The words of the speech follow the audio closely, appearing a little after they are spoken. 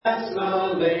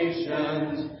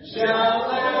desolations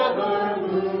shall ever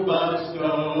move a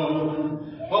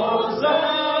stone. O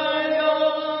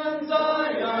Zion,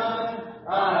 Zion,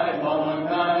 I long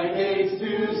thy gates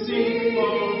to see.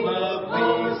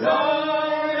 O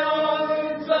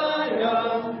Zion,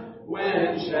 Zion,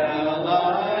 when shall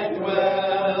I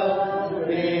dwell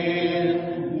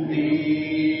in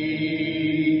thee?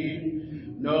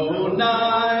 No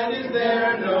night is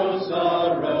there, no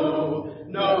sorrow,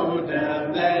 no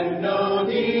death and no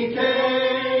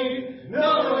decay,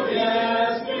 no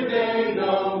yesterday,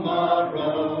 no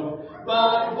morrow,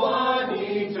 but one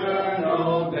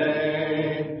eternal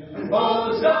day.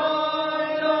 O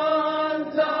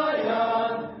Zion,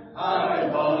 Zion, I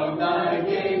long thy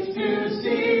gates to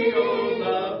see.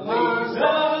 O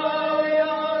Zion,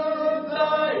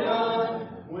 Zion,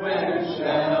 when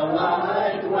shall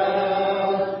I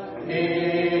dwell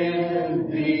in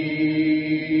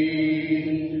thee?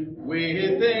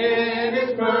 Within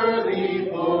its pearly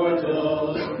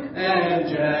portals,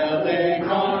 angelic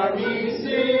armies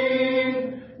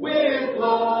sing, with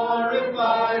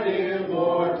glorified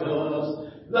immortals,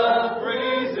 the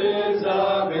praises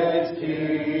of its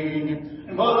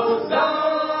King. O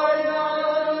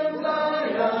Zion,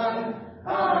 Zion, I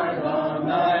long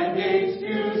thy gates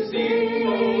to see.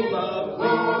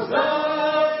 O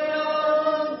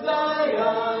Zion,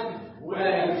 Zion,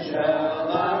 when shall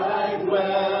I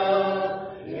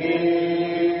dwell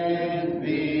in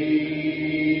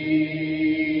thee?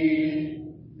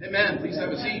 Amen. Please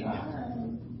have a seat.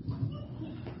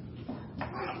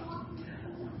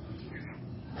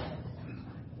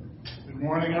 Good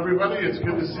morning, everybody. It's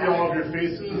good to see all of your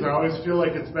faces. I always feel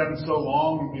like it's been so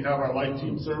long when we have our life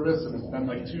team service, and it's been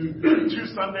like two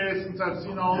Sundays since I've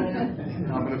seen all of you.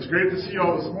 But it's great to see you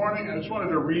all this morning. I just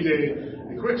wanted to read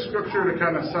a quick scripture to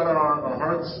kind of set our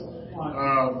hearts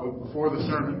before the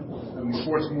sermon and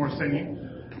before some more singing.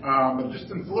 But just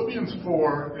in Philippians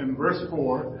 4, in verse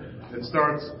 4, it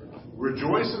starts,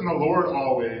 "Rejoice in the Lord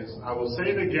always. I will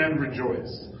say it again, rejoice.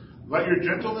 Let your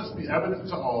gentleness be evident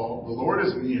to all. The Lord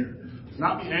is near. Do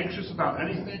not be anxious about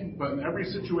anything, but in every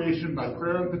situation, by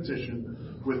prayer and petition,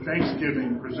 with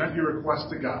thanksgiving, present your requests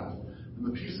to God. And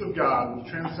the peace of God, which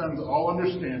transcends all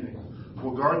understanding,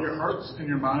 will guard your hearts and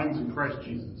your minds in Christ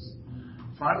Jesus.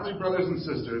 Finally, brothers and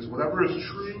sisters, whatever is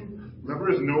true, whatever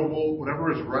is noble,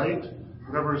 whatever is right,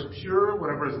 whatever is pure,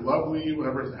 whatever is lovely,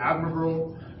 whatever is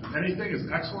admirable, if anything is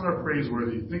excellent or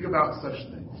praiseworthy, think about such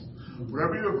things.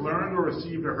 Whatever you have learned or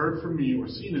received or heard from me or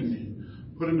seen in me,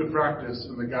 put into practice,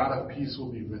 and the God of peace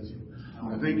will be with you."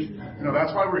 And I think,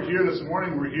 that's why we're here this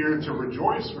morning. We're here to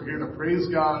rejoice. We're here to praise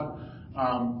God.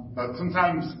 But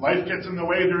sometimes life gets in the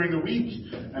way during the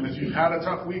week. And if you've had a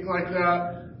tough week like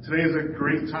that, today is a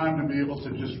great time to be able to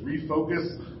just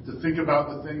refocus, to think about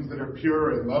the things that are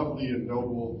pure and lovely and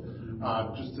noble,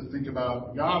 just to think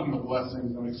about God and the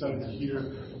blessings. I'm excited to hear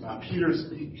Peter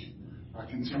speak,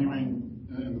 continuing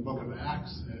in the book of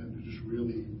Acts, and to just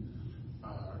really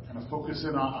kind of focus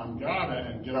in on God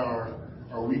and get our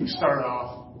week started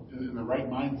off in the right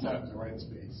mindset, in the right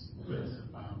space. Let's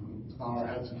bow our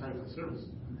heads and pray for the service.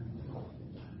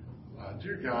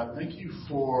 Dear God, thank you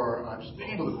for just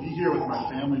being able to be here with my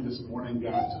family this morning,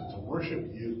 God, to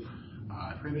worship you.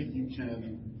 I pray that you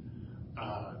can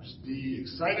just be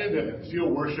excited and feel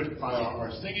worshipped by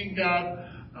our singing, God.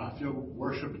 Feel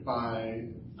worshipped by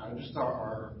just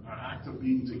our act of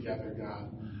being together,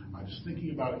 God. Just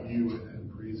thinking about you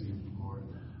and praising you, Lord.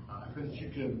 I pray that you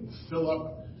can fill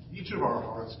up each of our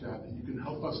hearts, God, that you can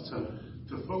help us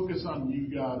to focus on you,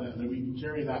 God, and that we can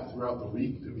carry that throughout the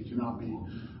week, that we cannot be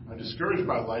discouraged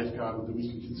by life, God, but that we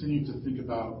can continue to think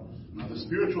about the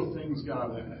spiritual things,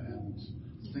 God, and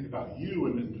think about you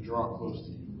and to draw close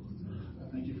to you.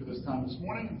 Thank you for this time this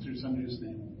morning. In your Son Jesus'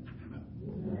 name.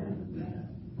 Amen.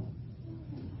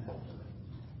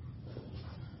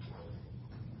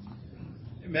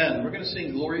 Amen. We're going to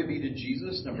sing Glory Be to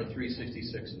Jesus, number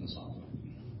 366 in the song.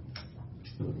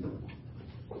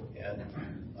 And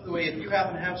by the way, if you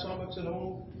happen to have songbooks at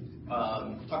home,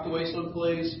 tucked away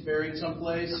someplace, buried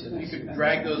someplace, if you could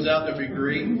drag those out, that'd be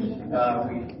great. We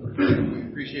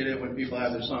appreciate it when people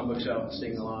have their songbooks out and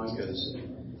sing along, because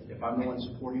if I'm the one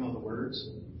supporting all the words,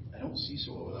 I don't see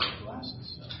so well without the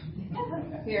glasses. So.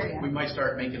 We might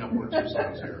start making up words for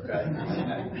songs here, okay?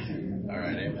 All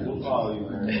right, amen. We'll follow you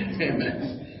there.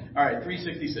 Amen. All right,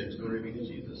 366, Glory Be to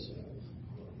Jesus.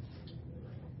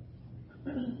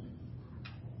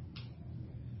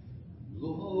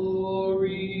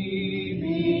 Glory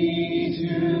be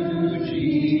to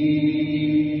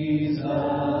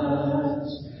Jesus,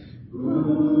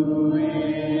 who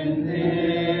in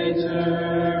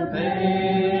bitter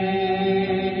pains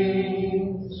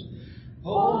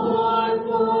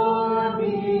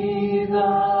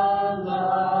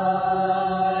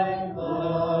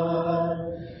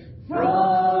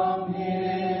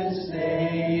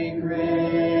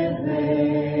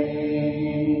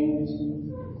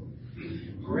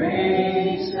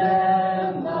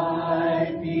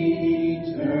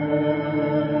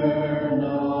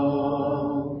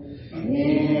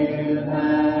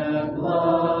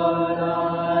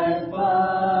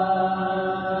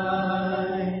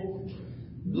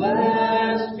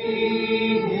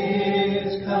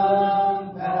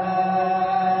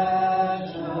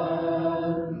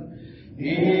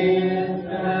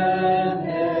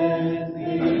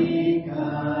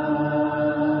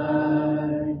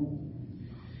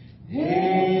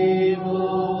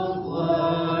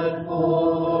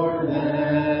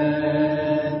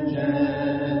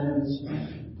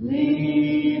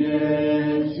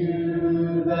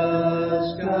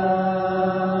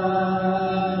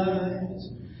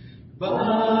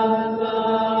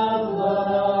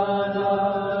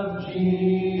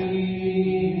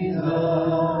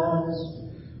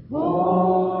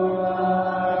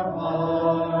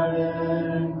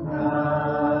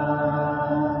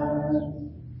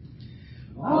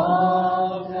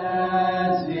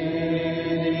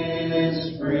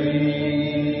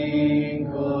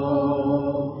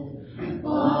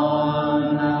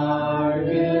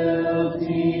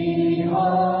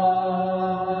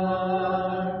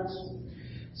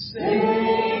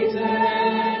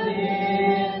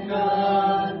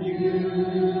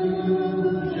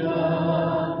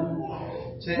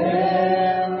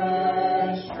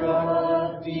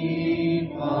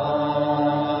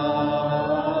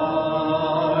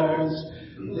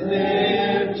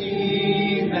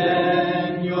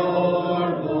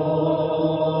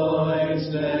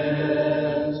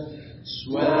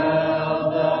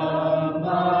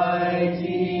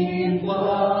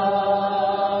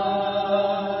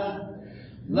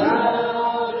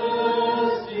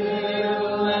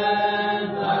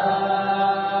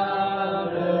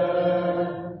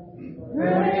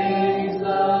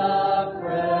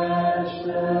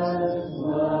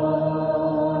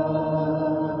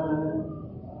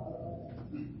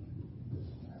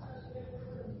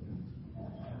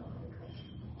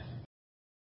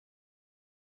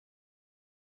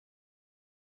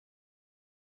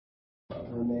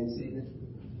be seated.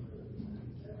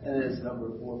 And it's number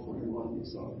 441, new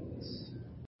song.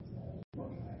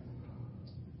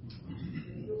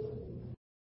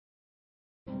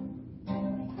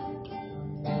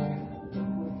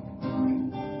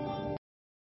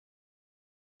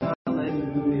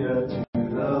 Hallelujah to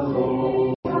the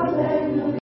Lord.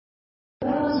 Hallelujah.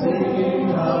 Sing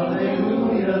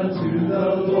hallelujah to the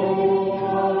Lord.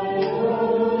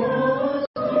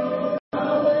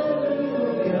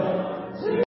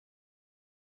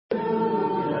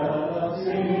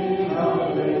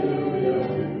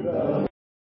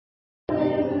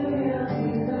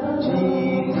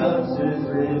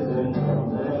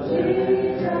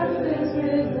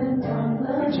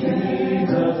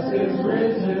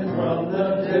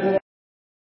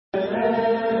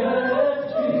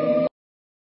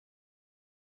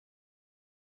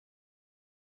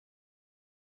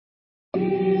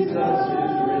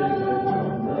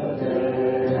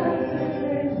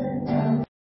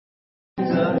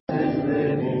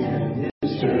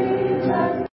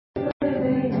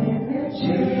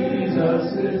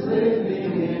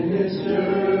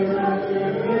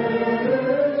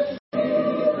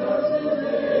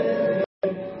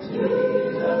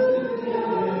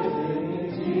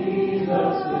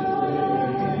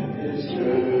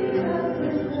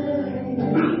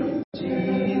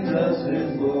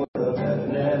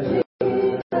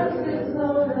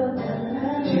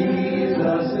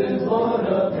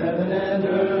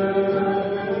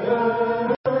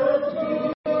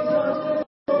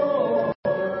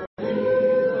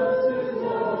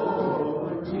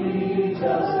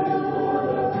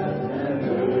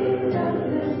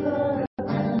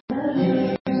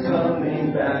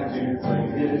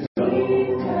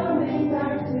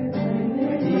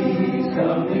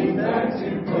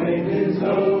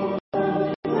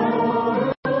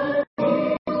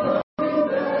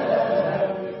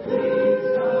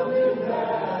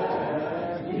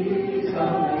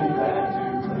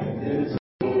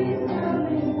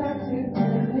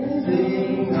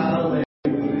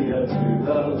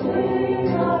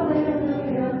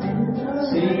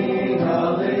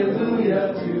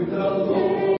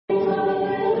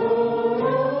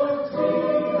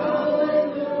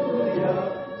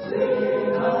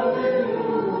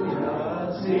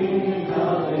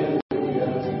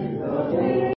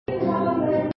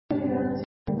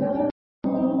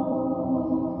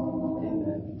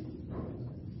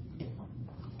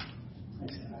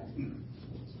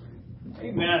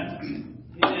 Amen.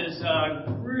 It is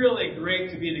really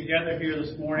great to be together here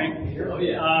this morning.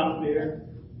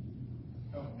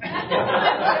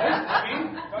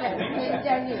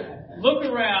 Look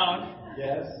around.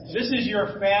 Yes. This is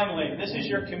your family. This is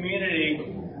your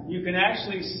community. You can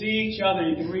actually see each other.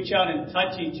 You can reach out and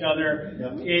touch each other.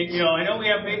 Yep. I know we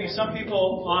have maybe some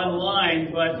people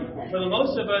online, but for the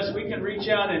most of us, we can reach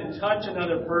out and touch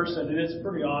another person, and it's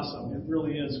pretty awesome. It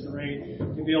really is great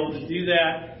to be able to do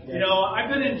that. Yes. I've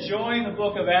been enjoying the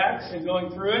book of Acts and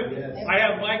going through it. Yes. I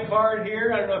have my card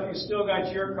here. I don't know if you still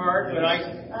got your card, but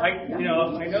I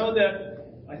know that.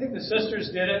 I think the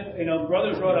sisters did it. The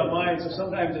brothers wrote on mine, so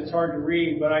sometimes it's hard to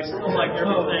read, but I still like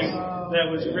everything that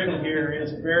was written here.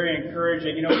 It's very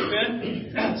encouraging.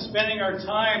 We've been spending our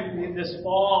time this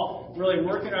fall really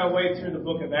working our way through the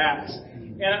book of Acts.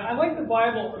 And I like the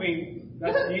Bible.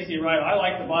 That's easy, right? I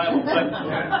like the Bible, but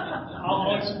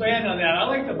I'll expand on that. I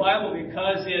like the Bible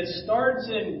because it starts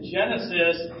in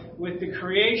Genesis with the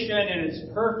creation, and it's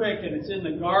perfect, and it's in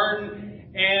the garden,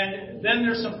 and then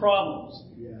there's some problems.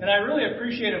 And I really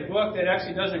appreciate a book that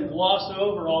actually doesn't gloss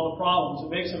over all the problems. It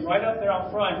makes them right up there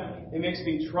out front. It makes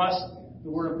me trust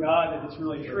the Word of God that it's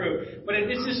really true. But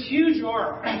it's this huge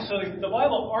arc. So the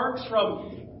Bible arcs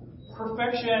from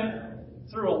perfection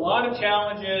through a lot of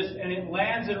challenges, and it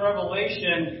lands in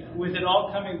Revelation with it all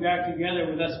coming back together,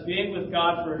 with us being with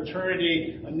God for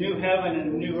eternity, a new heaven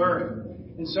and a new earth.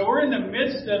 And so we're in the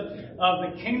midst of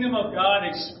the kingdom of God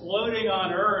exploding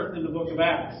on earth in the book of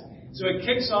Acts. So it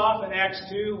kicks off in Acts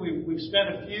 2. We've spent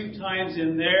a few times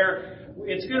in there.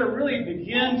 It's going to really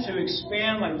begin to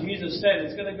expand, like Jesus said.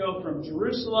 It's going to go from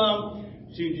Jerusalem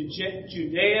to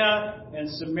Judea and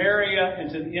Samaria and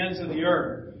to the ends of the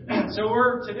earth. So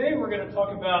today we're going to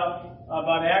talk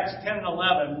about Acts 10 and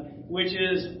 11, which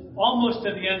is almost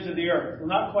to the ends of the earth. We're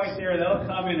not quite there. That'll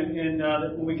come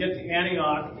when we get to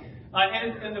Antioch.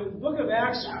 And the book of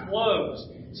Acts flows.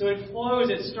 So it flows.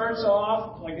 It starts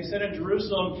off, like I said, in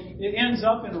Jerusalem. It ends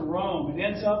up in Rome. It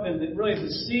ends up in really the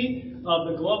seat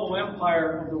of the global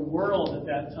empire of the world at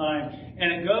that time.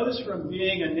 And it goes from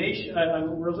being a nation, a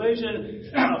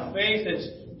religion, a faith that's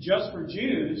just for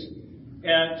Jews,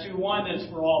 and to one that's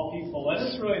for all people. And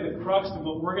that's really the crux of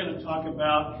what we're going to talk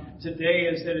about today,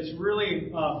 is that it's really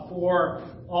for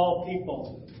all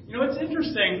people. You know, it's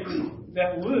interesting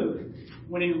that Luke,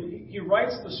 when he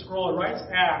writes the scroll, he writes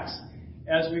Acts,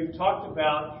 as we've talked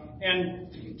about,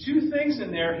 and two things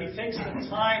in there he takes the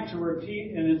time to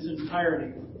repeat in its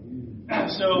entirety.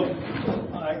 So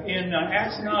in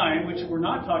Acts 9, which we're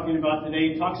not talking about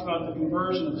today, he talks about the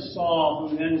conversion of Saul,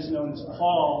 who then is known as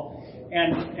Paul.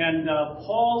 And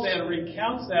Paul then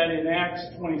recounts that in Acts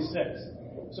 26.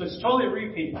 So it's totally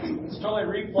repeating. It's totally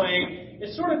replaying.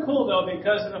 It's sort of cool, though,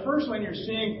 because in the first one you're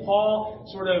seeing Paul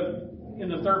sort of in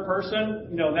the third person.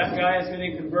 You know, that guy is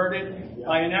getting converted.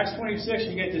 In Acts 26,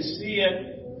 you get to see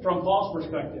it from Paul's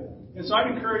perspective. And so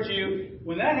I'd encourage you,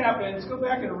 when that happens, go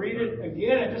back and read it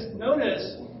again and just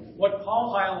notice what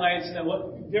Paul highlights and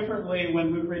what differently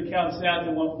when Luke recounts that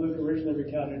than what Luke originally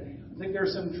recounted. I think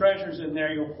there's some treasures in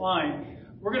there you'll find.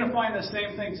 We're going to find the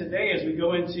same thing today as we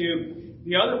go into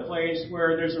the other place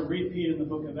where there's a repeat in the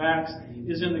book of Acts,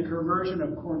 is in the conversion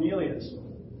of Cornelius.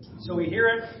 So we hear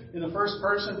it in the first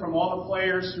person from all the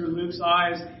players through Luke's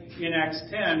eyes in Acts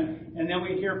 10, and then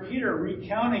we hear Peter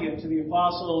recounting it to the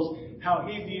apostles, how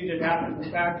he viewed it after the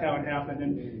fact, how it happened,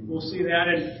 and we'll see that.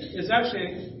 And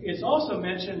it's also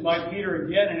mentioned by Peter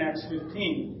again in Acts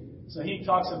 15. So he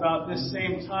talks about this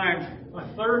same time,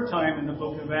 a third time in the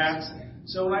book of Acts.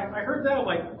 So when I heard that, I'm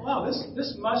like, wow,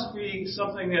 this must be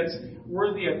something that's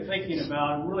worthy of thinking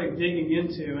about and really digging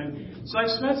into. And so I've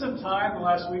spent some time the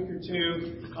last week or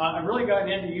two. I've really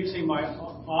gotten into using my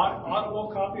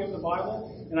Audible copy of the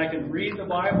Bible, and I can read the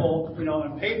Bible,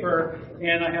 on paper,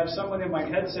 and I have someone in my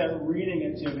headset reading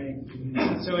it to me.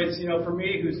 So it's, for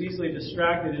me who's easily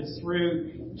distracted, it's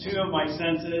through two of my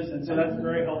senses, and so that's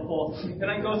very helpful. And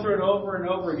I can go through it over and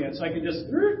over again, so I can just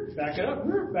back it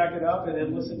up, and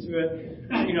then listen to it,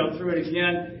 through it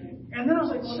again. And then I was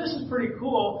like, well, this is pretty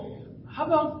cool. How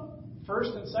about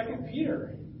 1st and 2nd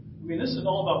Peter? I mean, this is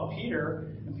all about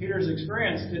Peter and Peter's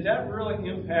experience. Did that really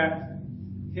impact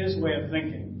his way of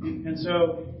thinking? And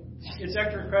so it's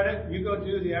extra credit. You go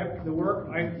do the work.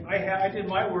 I did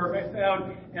my work. I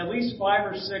found at least 5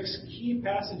 or 6 key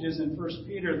passages in 1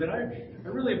 Peter that I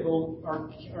really believe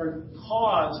are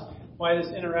caused by this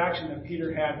interaction that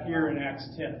Peter had here in Acts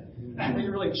 10. I think it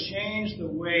really changed the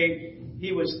way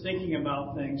he was thinking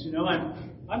about things.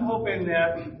 I'm hoping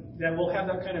that we'll have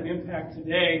that kind of impact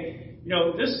today.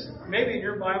 This maybe in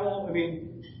your Bible. I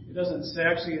mean, it doesn't say,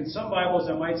 actually in some Bibles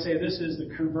it might say this is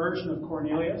the conversion of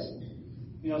Cornelius.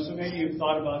 So maybe you've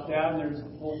thought about that, and there's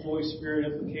a whole Holy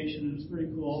Spirit implication, and it's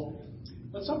pretty cool.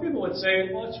 But some people would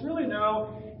say, well,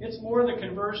 it's more the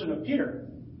conversion of Peter.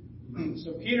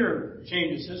 So Peter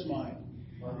changes his mind.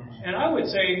 And I would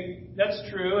say that's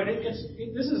true, and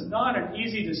this is not an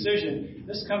easy decision.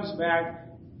 This comes back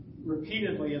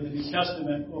repeatedly in the New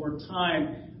Testament over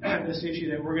time, this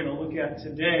issue that we're going to look at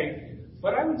today.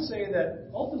 But I would say that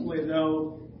ultimately,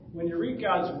 though, when you read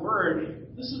God's Word,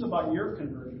 this is about your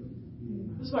conversion.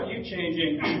 This is about you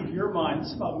changing your mind.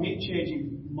 This is about me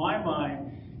changing my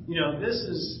mind. This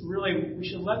is really, we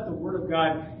should let the Word of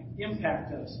God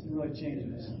impact us and really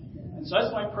change us. And so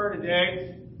that's my prayer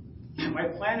today. My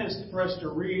plan is for us to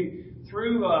read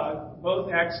through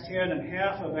both Acts 10 and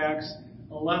half of Acts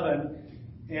 11.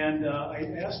 And I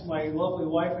asked my lovely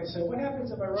wife, I said, what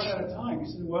happens if I run out of time?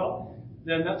 She said, well,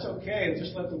 then that's okay.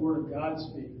 Just let the Word of God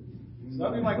speak. So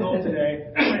that'll be my goal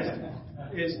today.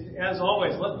 Is, as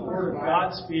always, let the Word of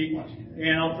God speak,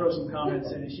 and I'll throw some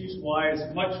comments in. She's wise,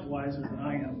 much wiser than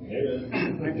I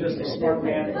am. I'm just a smart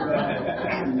man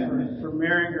for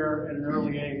marrying her at an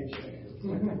early age.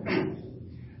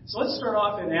 So let's start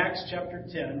off in Acts chapter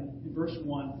 10, in verse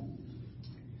 1.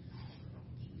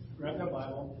 Grab that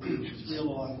Bible. It's real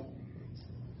long.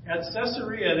 At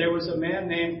Caesarea, there was a man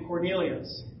named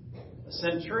Cornelius, a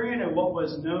centurion of what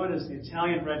was known as the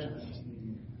Italian regiment.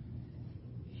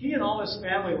 He and all his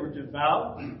family were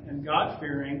devout and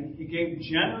God-fearing. He gave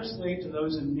generously to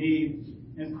those in need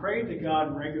and prayed to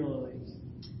God regularly.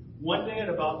 One day at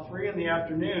about 3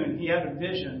 p.m, he had a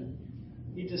vision.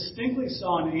 He distinctly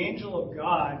saw an angel of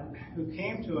God who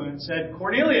came to him and said,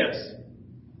 Cornelius!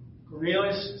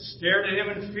 Cornelius stared at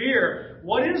him in fear.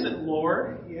 What is it,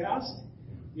 Lord? He asked.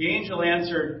 The angel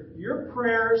answered, your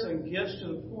prayers and gifts to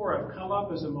the poor have come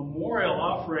up as a memorial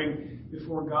offering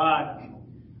before God.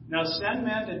 Now send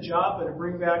men to Joppa to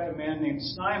bring back a man named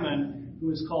Simon,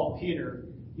 who is called Peter.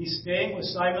 He's staying with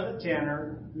Simon the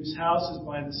tanner, whose house is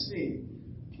by the sea.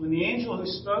 When the angel who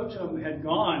spoke to him had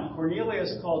gone,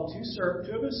 Cornelius called two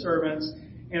of his servants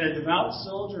and a devout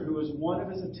soldier who was one of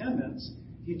his attendants.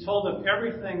 He told them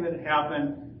everything that had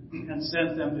happened and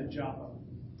sent them to Joppa.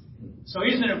 So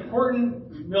he's an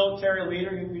important military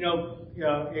leader,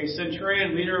 a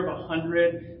centurion, leader of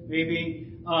 100,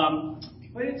 maybe.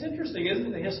 But it's interesting, isn't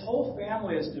it, that his whole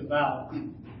family is devout,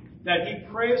 that he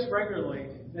prays regularly,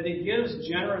 that he gives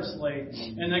generously,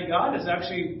 and that God is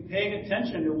actually paying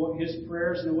attention to what his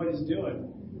prayers and what he's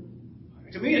doing.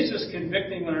 To me, it's just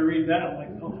convicting when I read that. I'm like,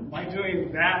 oh, am I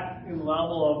doing that in the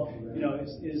level of,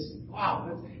 is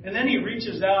wow. And then he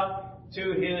reaches out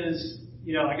to his,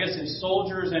 his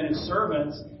soldiers and his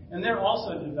servants, and they're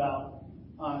also devout.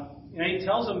 He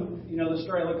tells them, the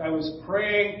story, look, I was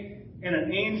praying, and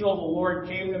an angel of the Lord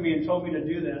came to me and told me to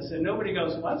do this. And nobody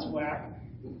goes, well, that's whack.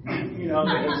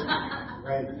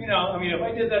 Right. If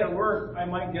I did that at work, I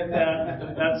might get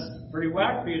that. That's pretty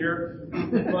whack, Peter.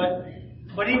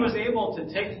 But he was able to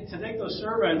take those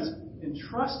servants and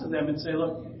trust them and say,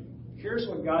 look, here's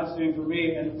what God's doing for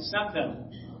me, and sent them.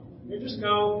 You just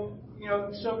go,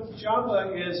 so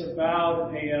Joppa is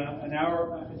about an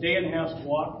hour, a day and a half's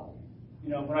walk.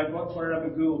 When I put it up in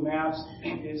Google Maps,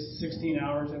 it's 16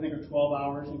 hours, I think, or 12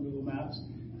 hours in Google Maps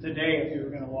today if you were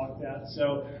going to walk that.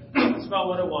 So that's about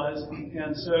what it was.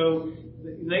 And so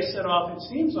they set off, it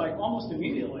seems like almost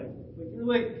immediately. Like, you're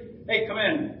like, hey, come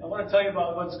in. I want to tell you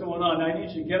about what's going on. I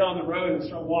need you to get on the road and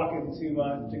start walking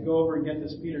to go over and get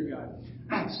this Peter guy.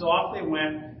 So off they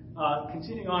went,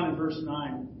 continuing on in verse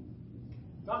 9.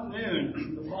 About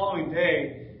noon the following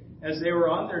day, as they were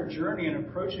on their journey and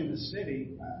approaching the city,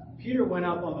 Peter went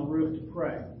up on the roof to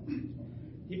pray.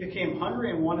 He became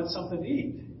hungry and wanted something to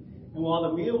eat. And while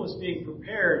the meal was being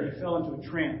prepared, he fell into a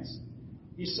trance.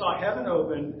 He saw heaven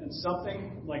open and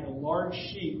something like a large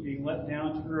sheet being let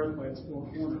down to earth by its four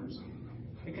corners.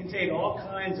 It contained all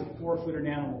kinds of four-footed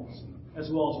animals, as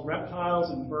well as reptiles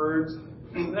and birds.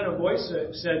 And then a voice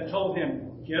told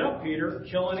him, "Get up, Peter,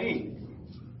 kill and eat."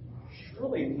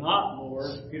 "Surely not,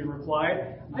 Lord," Peter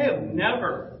replied. "I have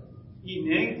never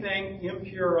eaten anything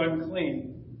impure or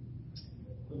unclean."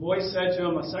 The voice said to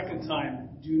him a second time,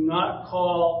 "Do not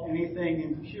call anything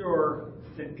impure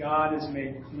that God has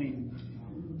made clean."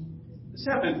 This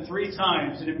happened 3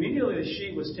 times, and immediately the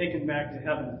sheet was taken back to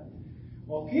heaven.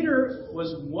 While Peter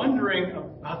was wondering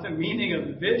about the meaning of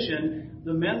the vision,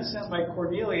 the men sent by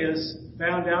Cornelius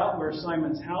found out where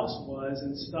Simon's house was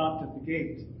and stopped at the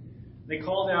gate. They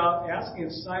called out, asking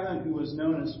if Simon, who was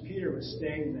known as Peter, was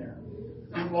staying there.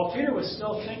 And while Peter was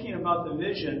still thinking about the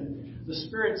vision, the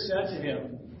Spirit said to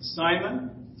him,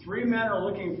 "Simon, 3 men are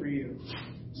looking for you.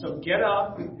 So get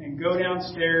up and go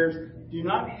downstairs. Do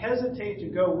not hesitate to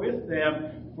go with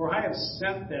them, for I have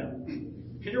sent them."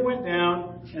 Peter went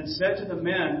down and said to the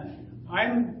men,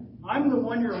 I'm the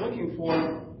one you're looking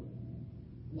for.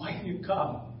 Why have you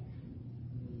come?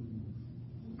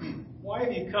 Why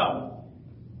have you come?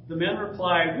 The men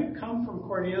replied, "We've come from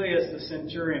Cornelius the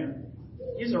centurion.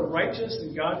 He's a righteous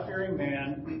and God-fearing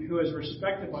man who is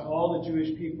respected by all the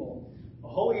Jewish people. A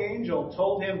holy angel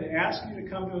told him to ask you to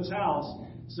come to his house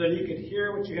so that he could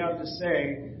hear what you have to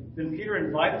say." Then Peter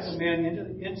invited the men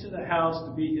into the house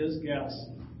to be his guests.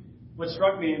 What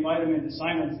struck me, invited him into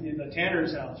the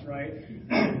tanner's house,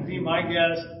 right? Be my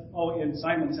guest. Oh, in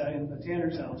Simon's house, in the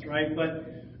tanner's house, right? But,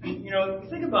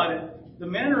 think about it. The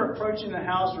men are approaching the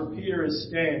house where Peter is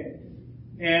staying.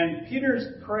 And Peter's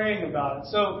praying about it.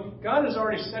 So God has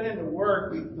already set into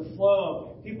work the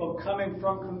flow of people coming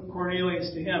from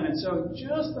Cornelius to him. And so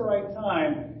just the right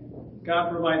time,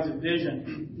 God provides a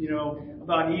vision,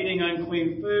 about eating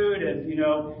unclean food and,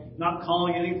 not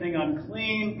calling anything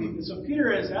unclean. And so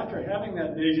Peter is, after having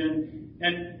that vision,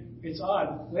 and it's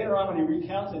odd, later on when he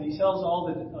recounts it, he tells all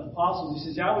the apostles, he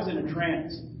says, "I was in a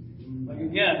trance." Like,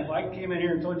 again, if I came in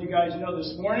here and told you guys,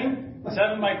 this morning, I was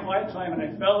having my quiet time and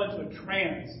I fell into a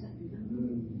trance.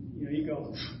 You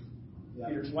go,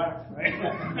 Peter's whacked, right?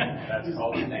 That's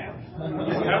called a nap.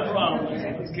 Not a problem.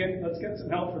 Let's get some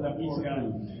help for that poor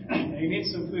guy. He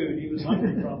needs some food. He was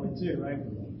hungry probably too, right?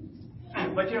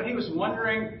 But he was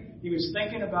wondering, he was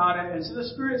thinking about it, and so the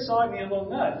Spirit saw it and he had a little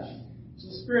nudge. So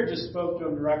the Spirit just spoke to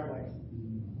him directly.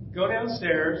 Go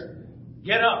downstairs,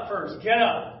 get up first, get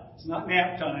up. It's not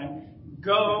nap time.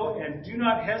 Go and do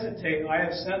not hesitate. I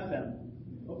have sent them.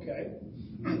 Okay.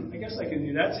 I guess I can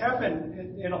do that. It's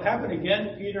happened. It'll happen again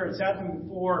to Peter. It's happened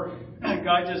before.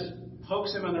 God just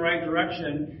pokes him in the right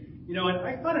direction. And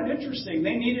I found it interesting.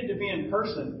 They needed to be in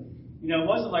person. It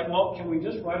wasn't like, well, can we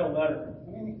just write a letter?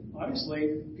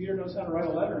 Obviously, Peter knows how to write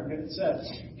a letter and get it said.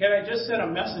 Can I just send a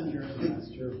messenger? That's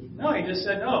true. No, he just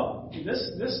said no.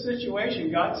 This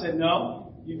situation, God said,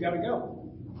 no, you've got to go.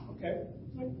 Okay.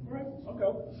 All right, I'll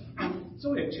go. It's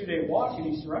only a 2-day walk in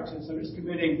each direction, so just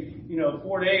committing,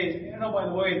 4 days. By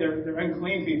the way, they're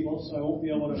unclean people, so I won't be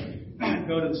able to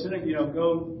go to the synagogue,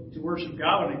 go to worship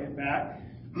God when I get back.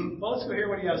 Well, let's go hear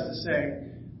what he has to say.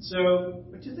 So,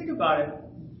 but you think about it,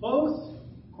 both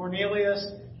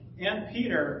Cornelius and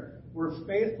Peter were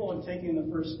faithful in taking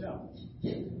the first step.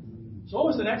 So what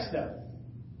was the next step?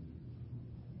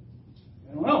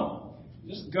 I don't know.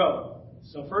 Just go.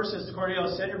 So first it's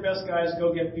Cornelius, send your best guys,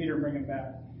 go get Peter, bring him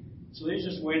back. So he's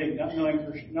just waiting, not knowing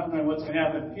what's going to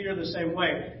happen. Peter the same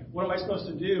way. What am I supposed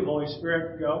to do, Holy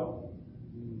Spirit? Go.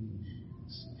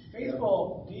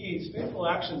 Faithful deeds, faithful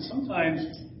actions, sometimes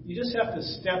you just have to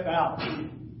step out.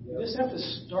 You just have to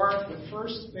start the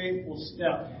first faithful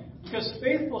step. Because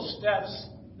faithful steps,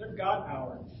 they're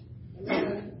God-powered.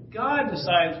 God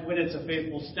decides when it's a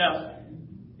faithful step.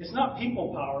 It's not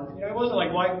people-powered. It wasn't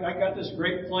like, well, I got this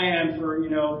great plan for,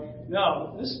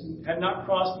 no, this had not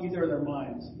crossed either of their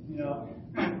minds.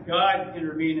 God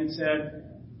intervened and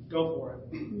said, go for it.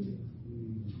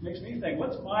 Makes me think,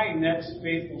 what's my next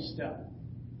faithful step?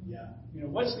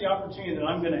 What's the opportunity that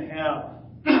I'm going to have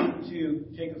to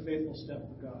take a faithful step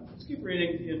for God? Let's keep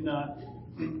reading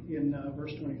in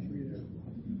verse 23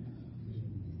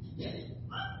 there.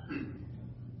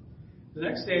 The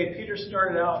next day, Peter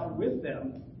started out with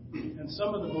them, and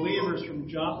some of the believers from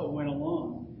Joppa went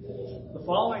along. The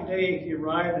following day, he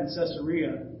arrived in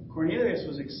Caesarea. Cornelius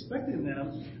was expecting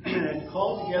them and had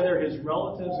called together his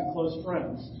relatives and close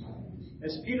friends.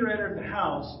 As Peter entered the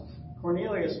house,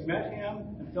 Cornelius met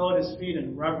him and fell at his feet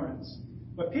in reverence.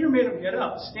 But Peter made him get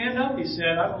up. Stand up, he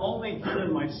said. I'm only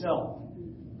human myself.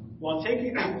 While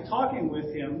talking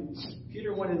with him,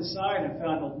 Peter went inside and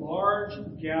found a large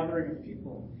gathering of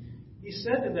people. He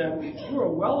said to them, you are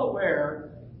well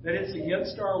aware that it's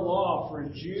against our law for a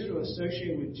Jew to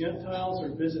associate with Gentiles or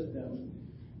visit them.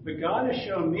 But God has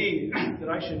shown me that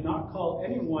I should not call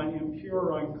anyone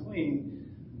impure or unclean.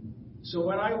 So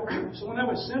when I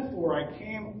was sent for, I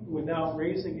came without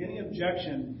raising any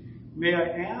objection. May I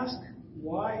ask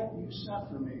why you sent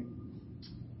for me?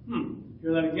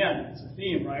 Hear that again. It's a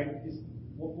theme, right?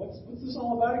 What's this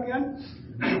all about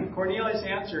again? Cornelius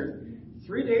answered,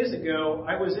 3 days ago,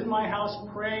 I was in my house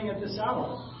praying at this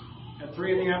hour, at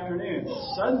 3 in the afternoon.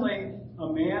 Suddenly,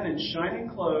 a man in shining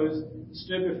clothes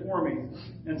stood before me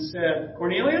and said,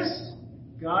 Cornelius,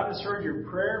 God has heard your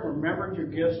prayer and remembered your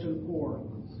gifts to the poor.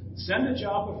 Send to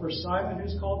Joppa for Simon,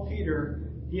 who's called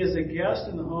Peter. He is a guest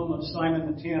in the home of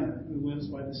Simon the tanner, who lives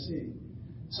by the sea.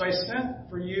 So I sent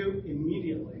for you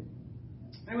immediately.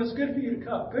 And it was good of you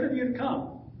to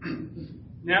come.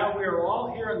 Now we are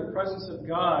all here in the presence of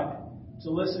God to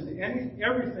listen to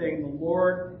everything the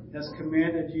Lord has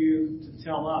commanded you to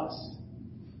tell us.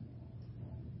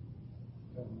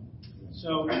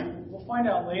 So we'll find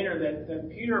out later that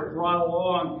Peter brought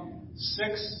along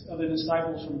 6 of the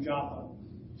disciples from Joppa.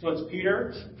 So it's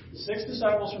Peter, 6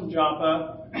 disciples from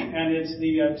Joppa, and it's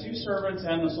the 2 servants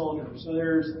and the soldiers. So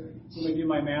somebody do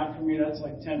my math for me, that's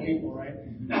like 10 people, right?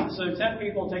 So 10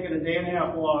 people taking a day and a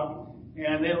half walk,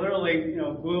 and they literally,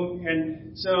 boom,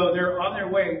 and so they're on their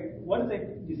way.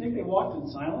 Do you think they walked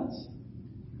in silence?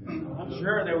 I'm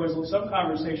sure there was some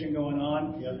conversation going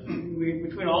on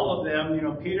between all of them.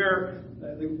 Peter,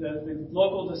 the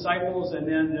local disciples, and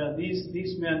then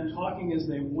these men talking as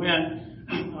they went.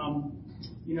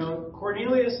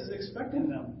 Cornelius is expecting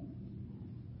them.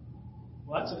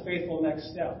 Well, that's a faithful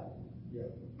next step.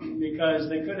 Because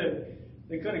they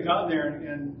could have gotten there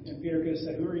and Peter could have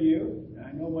said, "Who are you?"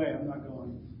 No way, I'm not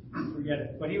going. Forget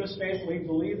it. But he was faithful. He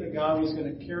believed that God was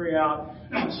going to carry out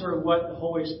sort of what the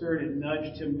Holy Spirit had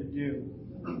nudged him to do.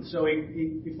 So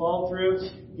he followed through.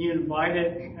 He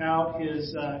invited out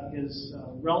his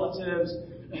relatives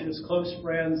and his close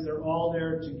friends. They're all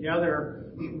there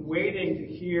together, waiting to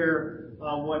hear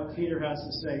what Peter has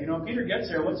to say. Peter gets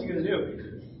there. What's he going to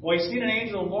do? Well, he's seen an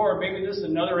angel of the Lord. Maybe this is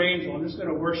another angel. I'm just going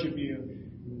to worship you.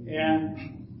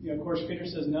 And of course, Peter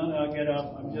says, "No, get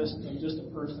up. I'm just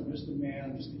a person. I'm just a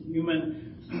man. I'm just a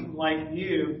human like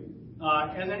you."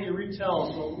 And then he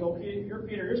retells, "Well, Peter,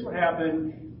 here's what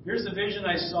happened. Here's the vision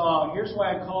I saw. Here's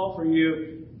why I called for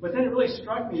you." But then it really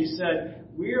struck me. He said,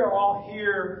 "We are all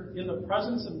here in the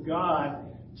presence of God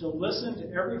to listen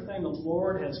to everything the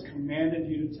Lord has commanded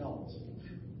you to tell us."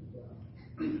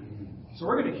 So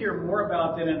we're going to hear more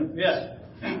about that in a bit.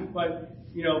 But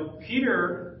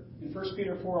Peter. In 1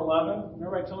 Peter 4:11,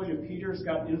 remember I told you Peter's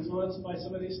got influenced by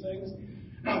some of these things?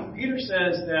 Peter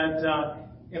says that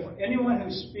if anyone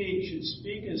who speaks should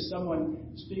speak as someone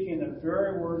speaking the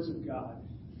very words of God.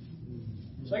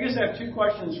 So I guess I have 2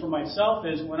 questions for myself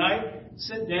is when I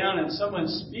sit down and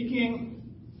someone's speaking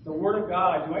the Word of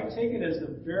God, do I take it as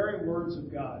the very words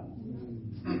of God?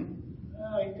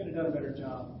 He could have done a better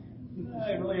job.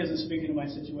 It really isn't speaking to my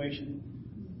situation.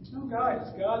 No, God.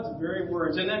 It's God's very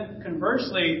words. And then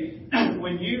conversely,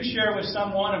 when you share with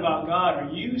someone about God, are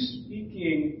you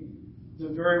speaking the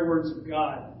very words of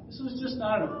God? This is just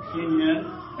not an opinion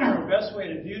or best way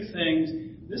to do things.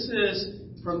 This is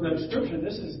from the Scripture.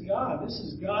 This is God. This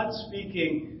is God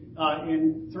speaking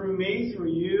through me,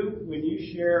 through you, when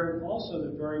you share also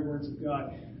the very words of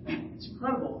God. It's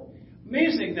incredible.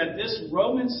 Amazing that this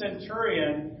Roman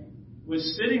centurion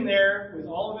was sitting there with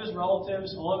all of his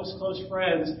relatives, all of his close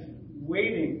friends,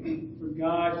 waiting for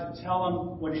God to tell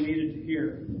him what he needed to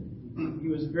hear. He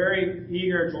was very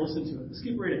eager to listen to it. Let's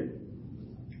keep reading.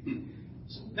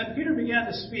 Then Peter began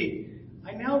to speak.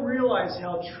 I now realize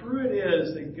how true it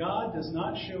is that God does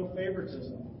not show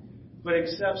favoritism, but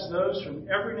accepts those from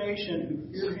every nation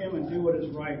who fear him and do what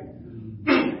is right.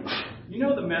 You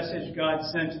know the message God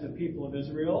sent to the people of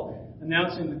Israel,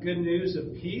 announcing the good news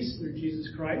of peace through Jesus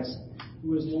Christ,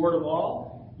 who is Lord of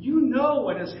all. You know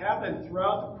what has happened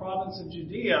throughout the province of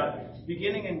Judea,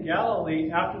 beginning in Galilee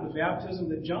after the baptism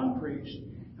that John preached,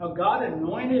 how God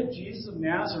anointed Jesus of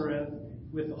Nazareth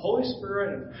with the Holy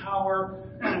Spirit and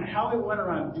power, and how he went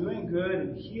around doing good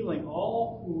and healing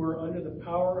all who were under the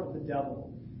power of the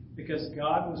devil, because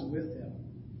God was with him.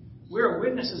 We are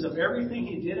witnesses of everything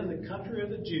he did in the country of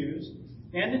the Jews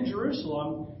and in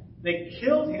Jerusalem. They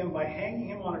killed him by hanging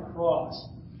him on a cross.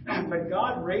 But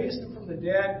God raised him from the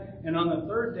dead, and on the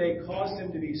third day caused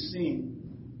him to be seen.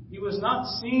 He was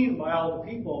not seen by all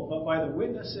the people, but by the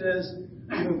witnesses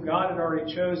whom God had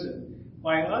already chosen.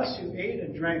 By us who ate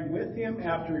and drank with him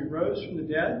after he rose from the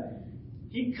dead.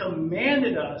 He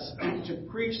commanded us to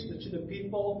preach to the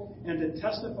people and to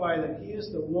testify that he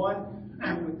is the one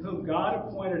with whom God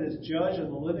appointed as judge of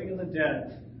the living and the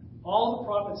dead. All the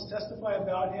prophets testify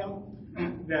about him,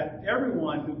 that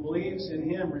everyone who believes in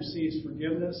him receives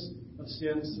forgiveness of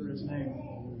sins through his name.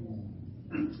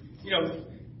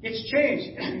 It's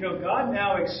changed. God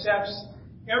now accepts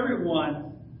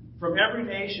everyone from every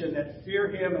nation that fear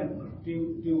him and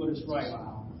do what is right.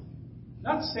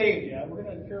 Not saved yet. We're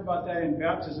going to hear about that in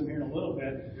baptism here in a little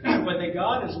bit. But that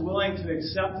God is willing to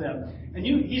accept them. And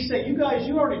he said, you guys,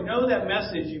 you already know that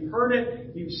message. You've heard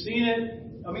it. You've seen it.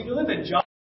 I mean, you live in John.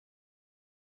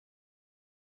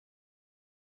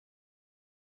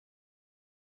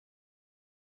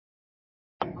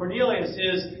 Cornelius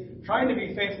is trying to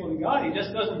be faithful to God. He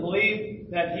just doesn't believe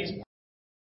that he's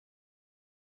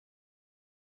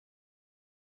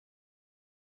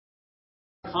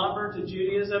convert to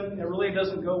Judaism. It really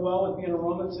doesn't go well with being a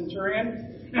Roman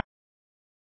centurion.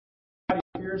 He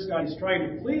fears God. He's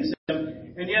trying to please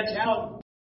him. And yet now,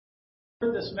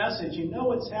 this message, you know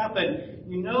what's happened.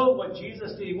 You know what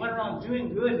Jesus did. He went around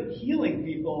doing good and healing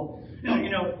people.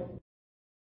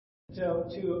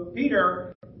 To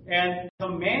Peter and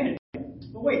commanded him.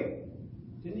 But wait,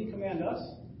 didn't he command us?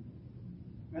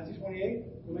 Matthew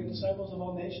 28, go make disciples of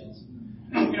all nations.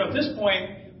 At this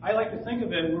point, I like to think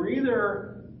of it, we're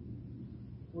either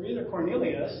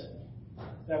Cornelius,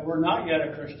 that we're not yet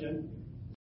a Christian.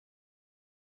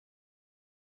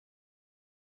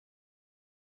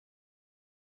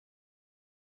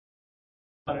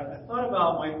 I thought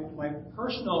about my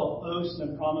personal oaths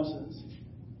and promises.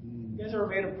 You guys ever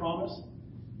made a promise?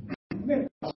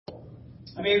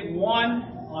 I made one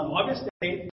on August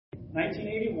 8th,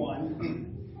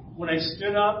 1981, when I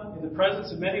stood up in the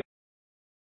presence of many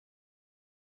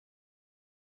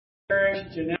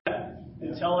Jeanette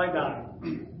until I die.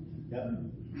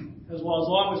 As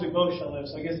long as we both shall live.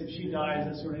 So I guess if she dies,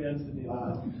 that sort of ends the deal.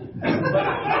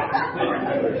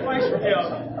 Vice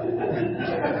versa.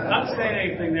 Not saying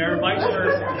anything there. Vice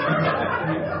versa.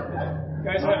 You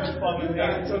guys have this fun with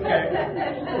that. It's okay.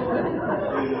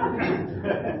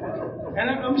 And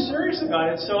I'm serious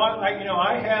about it. So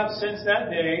I have since that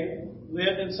day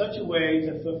lived in such a way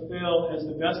to fulfill as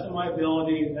the best of my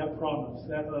ability that promise,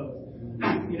 that oath.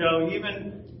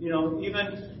 Even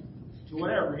to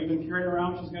whatever, even carrying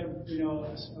around, she's got a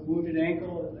wounded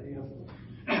ankle,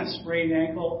 a sprained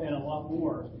ankle, and a lot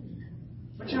more.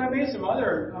 But I made some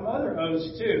other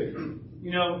oaths too.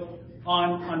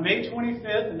 On May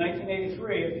 25th, in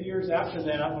 1983, a few years after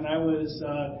that, when I was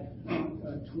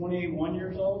 21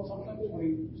 years old, something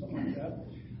like that,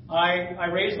 I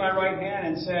raised my right hand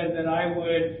and said that I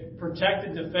would protect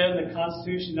and defend the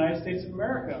Constitution of the United States of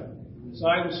America. So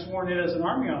I was sworn in as an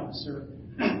Army officer.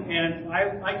 And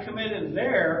I committed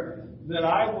there that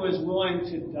I was willing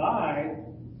to die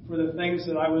for the things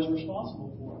that I was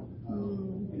responsible for.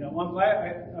 I'm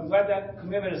glad that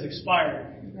commitment has expired.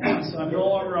 So I'm no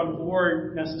longer on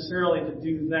board necessarily to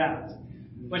do that.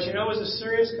 But it was a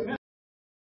serious commitment.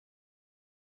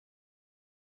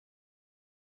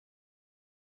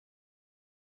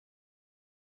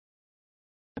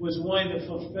 was willing to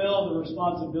fulfill the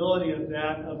responsibility of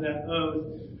that oath.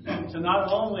 So not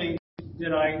only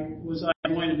was I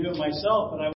going to do it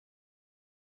myself, but I was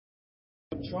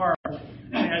in charge,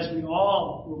 as we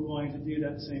all were going to do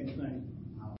that same thing.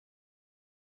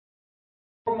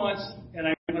 4 months,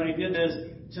 and when I did this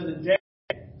to the day.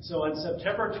 So on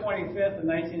September 25th of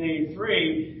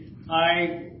 1983,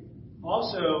 I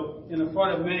also, in the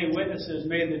front of many witnesses,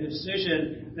 made the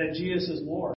decision that Jesus is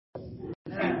Lord.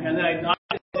 And that I died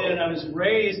and I was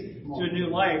raised to a new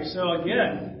life. So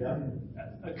again,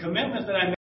 a commitment that I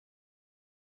made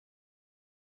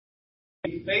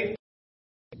to be faithful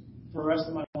for the rest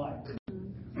of my life.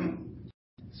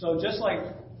 So just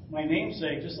like my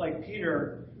namesake, just like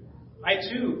Peter, I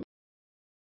too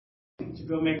to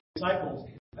go make disciples.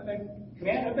 I've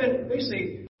been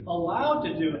basically allowed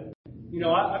to do it.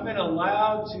 I've been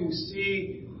allowed to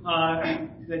see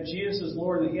that Jesus is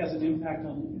Lord, that He has an impact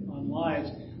on lives.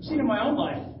 I've seen it in my own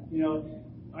life.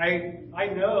 I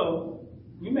know,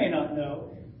 you may not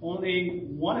know, only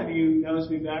one of you knows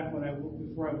me back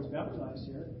before I was baptized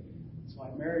here. So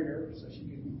I married her so she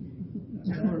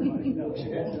could tell everybody. No, she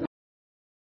didn't.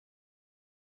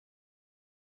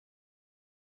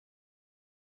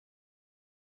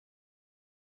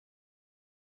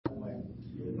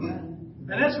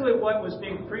 And that's really what was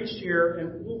being preached here,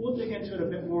 and we'll dig into it a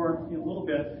bit more in a little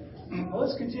bit. But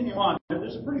let's continue on.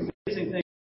 There's a pretty amazing thing.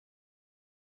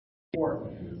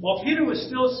 While Peter was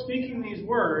still speaking these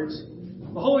words,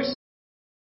 the Holy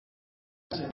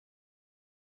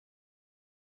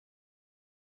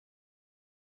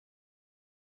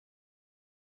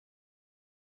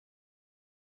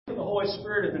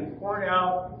Spirit, had been poured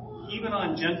out even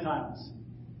on Gentiles,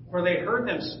 for they heard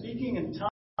them speaking in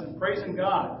tongues and praising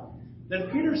God. Then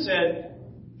Peter said,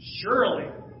 "Surely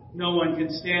no one can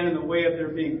stand in the way of their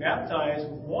being baptized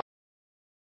with water.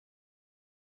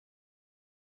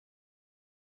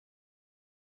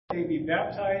 They be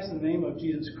baptized in the name of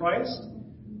Jesus Christ."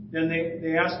 Then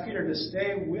they asked Peter to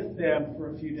stay with them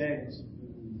for a few days.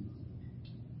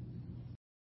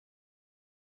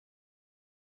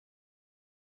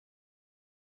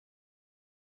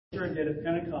 Did at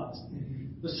Pentecost.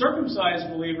 The circumcised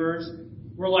believers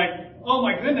were like, "Oh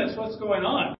my goodness, what's going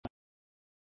on?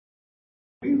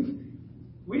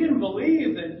 We didn't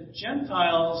believe that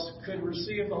Gentiles could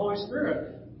receive the Holy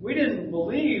Spirit. We didn't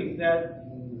believe that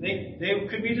they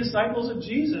could be disciples of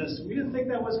Jesus. We didn't think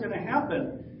that was going to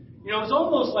happen." It was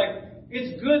almost like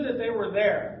it's good that they were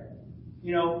there.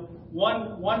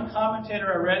 One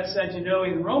commentator I read said,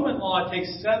 in Roman law it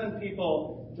takes 7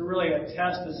 people to really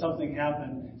attest that something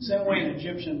happened. Same way in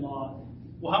Egyptian law.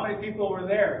 Well, how many people were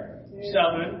there?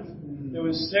 7. There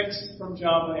was 6 from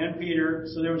Joppa and Peter,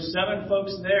 so there were 7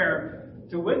 folks there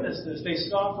to witness this. They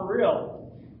saw for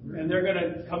real, and they're going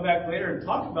to come back later and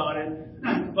talk about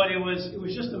it. But it was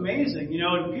just amazing,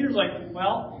 And Peter's like,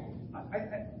 well,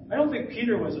 I don't think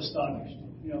Peter was astonished.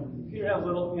 Peter had a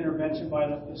little intervention by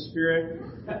the Spirit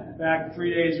back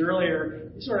 3 days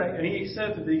earlier. And he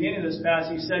said at the beginning of this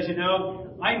passage, he says,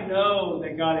 I know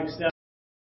that God accepts.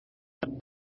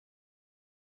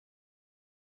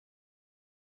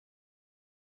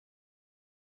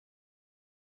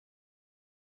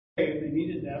 They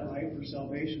needed that, right, for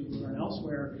salvation and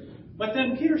elsewhere. But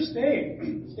then Peter stayed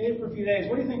for a few days.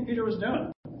 What do you think Peter was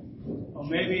doing? Well,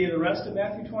 maybe the rest of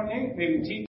Matthew 28, maybe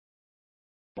teaching.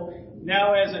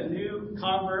 Now, as a new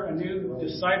convert, a new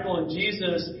disciple of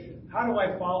Jesus, how do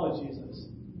I follow Jesus?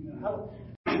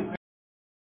 I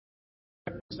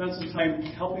spent some time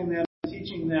helping them,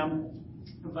 teaching them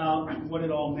about what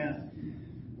it all meant.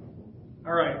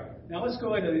 All right, now let's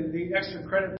go into the extra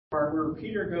credit part where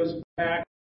Peter goes back.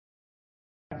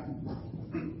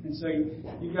 And so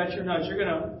you've got your notes. You're going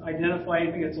to identify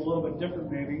anything that's a little bit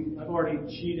different, maybe. I've already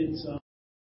cheated some.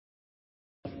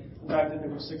 The fact that there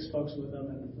were 6 folks with them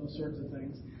and those sorts of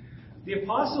things. The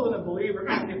apostles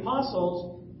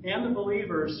and the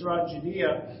believers throughout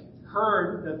Judea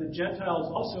heard that the Gentiles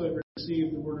also had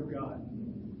received the Word of God.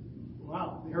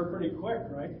 Wow, they heard pretty quick,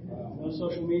 right? No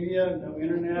social media, no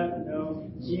internet,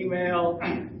 no email,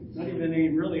 not even any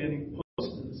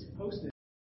posted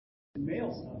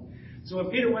mail stuff. So when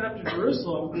Peter went up to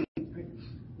Jerusalem,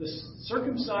 the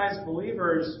circumcised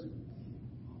believers,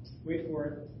 wait for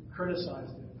it,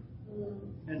 criticized him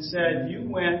and said, "You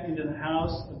went into the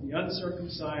house of the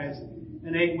uncircumcised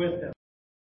and ate with them."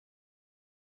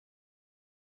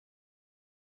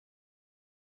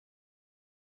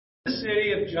 In the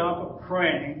city of Joppa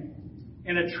praying,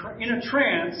 in a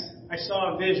trance, I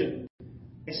saw a vision.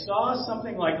 I saw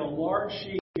something like a large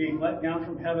sheet being let down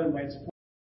from heaven by its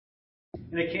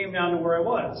and it came down to where I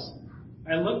was.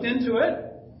 I looked into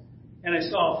it, and I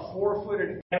saw a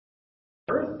 4-footed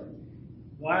earth,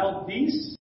 wild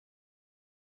beasts,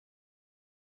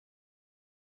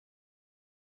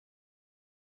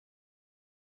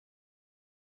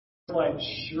 like,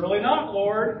 surely not,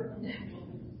 Lord.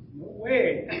 No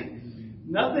way.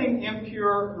 Nothing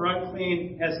impure or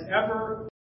unclean has ever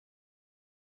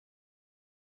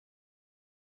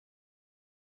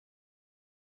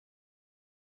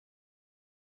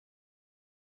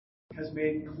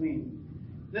made clean.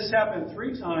 This happened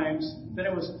 3 times, then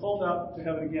it was pulled up to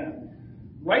heaven again.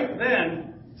 Right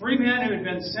then, 3 men who had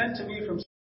been sent to me from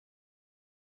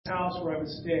the house where I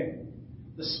was staying.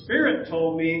 The Spirit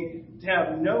told me to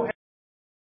have no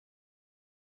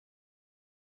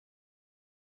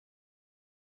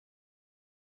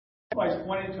I was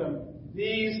pointing to him.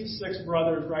 These 6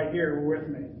 brothers right here were with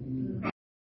me.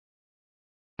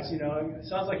 You know, it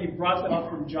sounds like he brought them up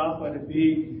from Joppa to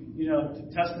be, you know, to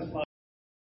testify.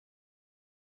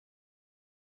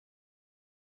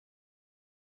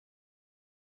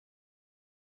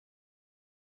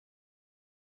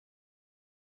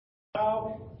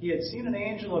 How he had seen an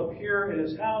angel appear in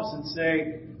his house and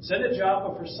say, "Send to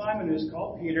Joppa for Simon, who is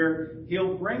called Peter.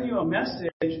 He'll bring you a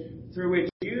message through which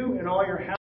you and all your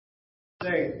house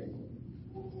will be saved."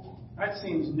 That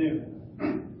seems new.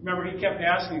 Remember, he kept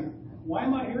asking, "Why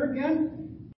am I here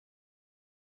again?"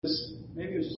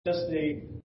 Maybe it was just a,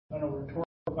 I don't know, rhetorical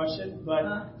question, but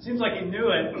it seems like he knew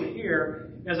it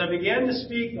here. As I began to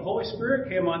speak, the Holy Spirit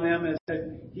came on them as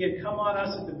he had come on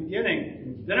us at the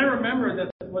beginning. Then I remembered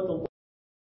that what the Lord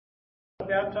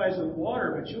baptized with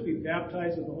water, but you'll be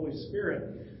baptized with the Holy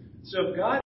Spirit. So if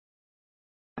God,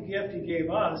 the gift he gave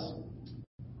us,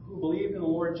 who believed in the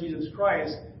Lord Jesus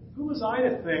Christ, who was I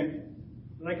to think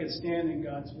that I could stand in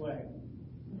God's way?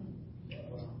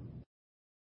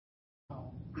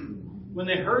 When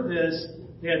they heard this,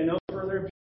 they had no further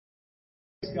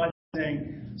God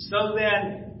saying, "So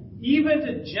then, even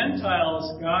to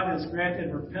Gentiles, God has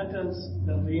granted repentance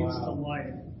that leads to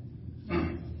life."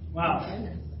 Wow.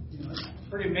 That's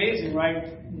pretty amazing, right?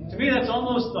 To me, that's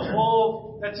almost the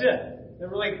whole, that's it. That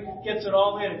really gets it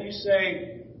all in. If you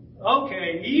say,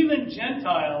 okay, even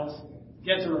Gentiles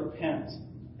get to repent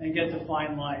and get to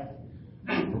find life.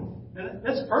 And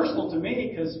that's personal to me,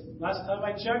 because last time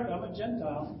I checked, I'm a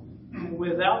Gentile.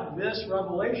 Without this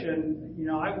revelation, you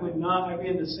know, I'd be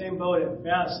in the same boat at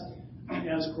best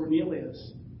as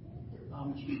Cornelius.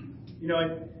 You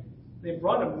know, they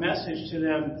brought a message to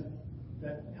them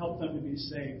that helped them to be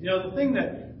saved. You know, the thing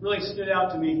that really stood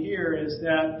out to me here is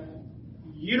that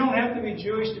you don't have to be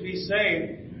Jewish to be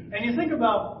saved. And you think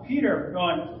about Peter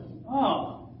going,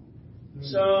 oh,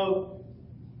 so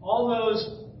all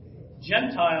those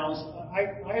Gentiles,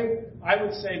 I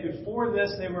would say before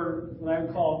this, they were what I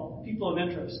would call people of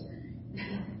interest.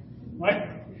 Right?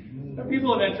 They're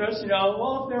people of interest, you know,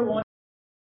 well, if they're one,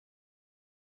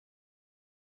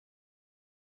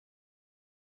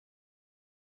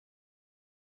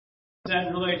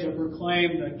 and really to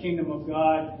proclaim the kingdom of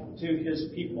God to his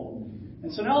people.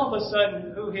 And so now all of a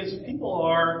sudden, who his people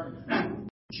are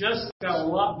just got a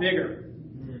lot bigger.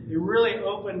 It really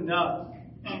opened up.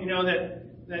 You know,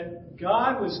 that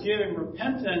God was giving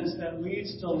repentance that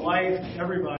leads to life to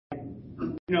everybody.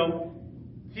 You know,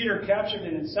 Peter captured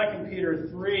it in 2 Peter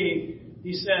 3.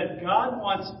 He said, God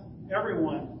wants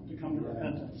everyone to come to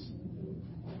repentance.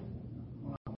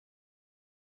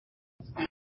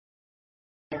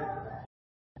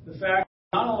 The fact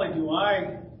that not only do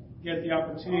I get the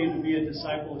opportunity to be a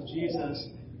disciple of Jesus,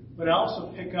 but I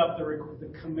also pick up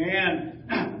the command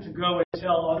to go and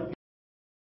tell other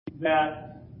people that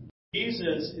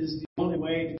Jesus is the only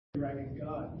way to be right with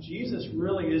God. Jesus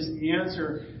really is the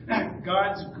answer.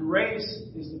 God's grace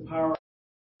is the power.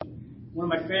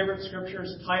 One of my favorite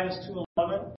scriptures, Titus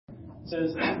 2:11,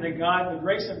 says that the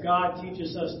grace of God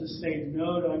teaches us to say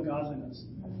no to ungodliness.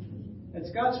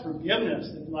 It's God's forgiveness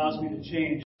that allows me to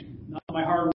change. Not my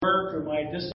hard work or my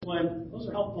discipline. Those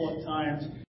are helpful at times.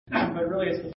 But really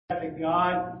it's the fact that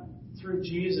God, through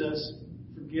Jesus,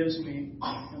 forgives me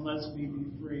and lets me be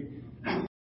free.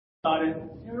 About it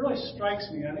really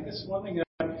strikes me. I think it's one thing that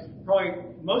I'm probably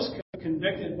most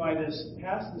convicted by this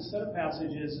set of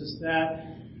passages is that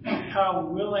how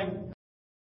willing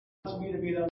God wants me to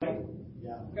be that light.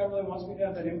 Yeah. God really wants me to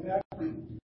have that impact.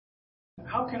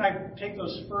 How can I take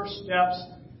those first steps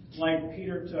like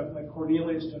Peter took, like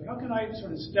Cornelius took? How can I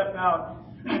sort of step out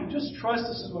and just trust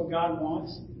this is what God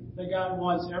wants? That God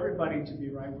wants everybody to be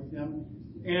right with Him.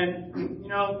 And, you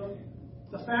know,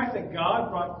 the fact that God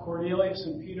brought Cornelius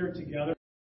and Peter together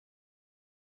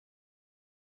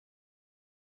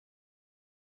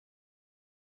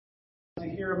to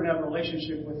hear him and have a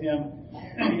relationship with Him.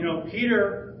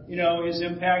 Peter, is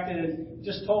impacted and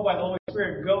just told by the Holy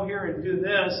Spirit, go here and do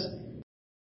this.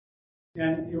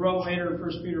 And he wrote later in 1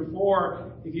 Peter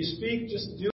 4, if you speak,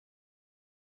 just do it.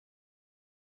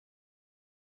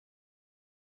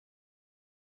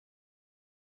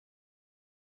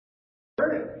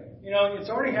 It's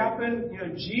already happened.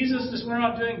 Jesus just went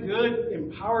out doing good,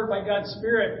 empowered by God's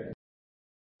Spirit.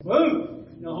 Boom!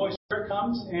 The Holy Spirit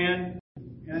comes and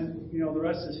the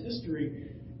rest is history.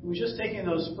 It was just taking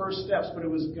those first steps, but it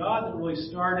was God that really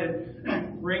started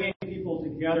bringing people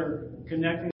together,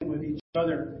 connecting them with each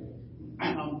other.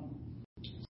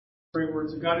 Great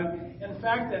words of God. And the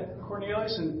fact that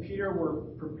Cornelius and Peter were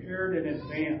prepared in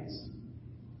advance.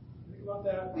 Think about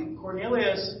that.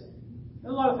 Cornelius,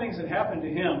 there's a lot of things that happened to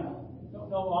him. We don't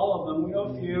know all of them. We know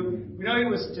a few. We know he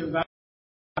was devout.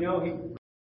 We know he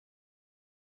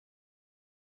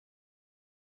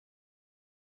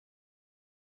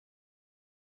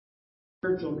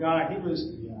spiritual guy.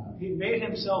 He made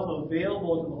himself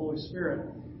available to the Holy Spirit.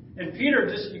 And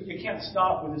Peter, you can't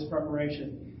stop with his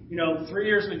preparation. 3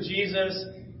 years with Jesus,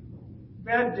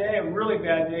 bad day, a really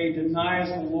bad day, denies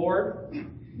the Lord.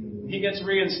 He gets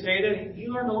reinstated. He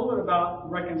learned a little bit about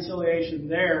reconciliation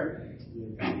there.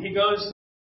 He goes.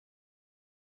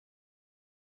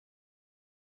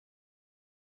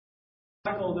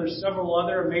 There's several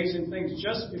other amazing things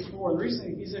just before. The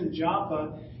reason he's in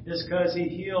Joppa is because he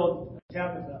healed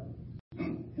Tabitha.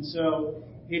 And so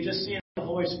he just seen the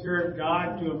Holy Spirit,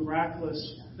 God, do a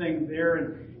miraculous thing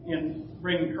there in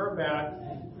bringing her back.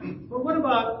 But what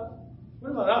about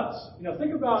us?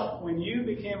 Think about when you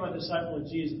became a disciple of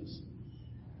Jesus.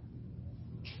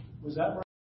 Was that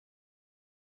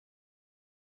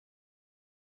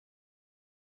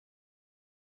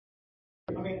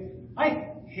right? I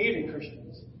hated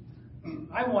Christians.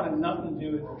 I wanted nothing to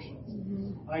do with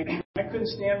Christians. I couldn't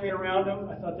stand being around them.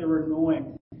 I thought they were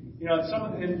annoying.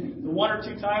 The one or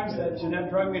two times that Jeanette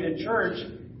drug me to church,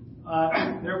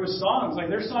 there was songs.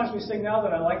 There's songs we sing now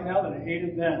that I like now that I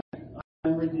hated then.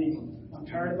 I'm redeemed. I'm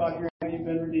tired about hearing that you've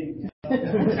been redeemed.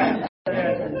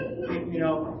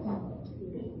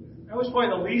 I was probably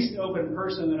the least open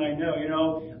person that I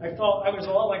know. I felt I was a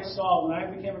lot like Saul. When I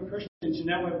became a Christian,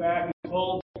 Jeanette went back and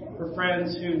told her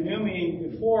friends who knew me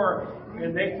before,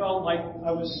 and they felt like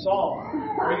I was Saul.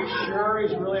 Are you sure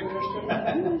he's really a Christian?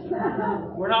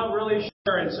 We're not really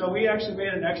sure. And so we actually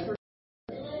made an extra.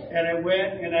 And I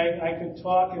went and I could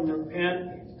talk and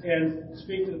repent and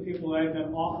speak to the people that I've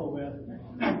been awful with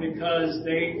because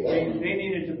they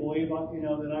needed to believe,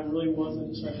 that I really was a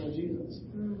disciple of Jesus.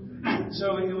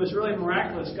 So it was really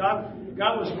miraculous. God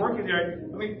was working there.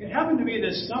 It happened to me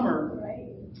this summer.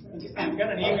 I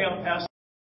got an email past.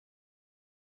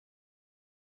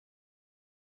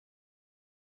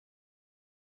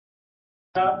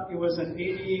 It was an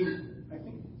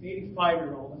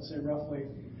 85-year-old, let's say roughly,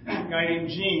 guy named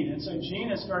Gene. And so Gene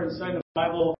had started studying the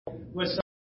Bible with some,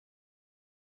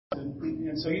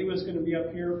 and so he was going to be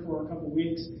up here for a couple of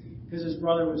weeks because his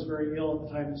brother was very ill at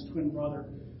the time, his twin brother.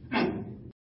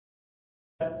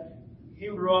 He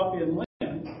grew up in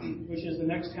Lincoln, which is the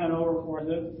next town over where I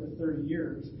lived for 30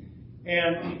 years.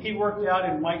 And he worked out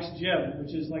in Mike's gym,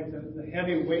 which is like the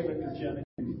heavy weightlifter gym.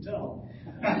 You can tell.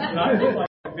 But I look like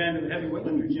I've been to the heavy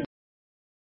weightlifter gym.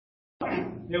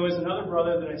 There was another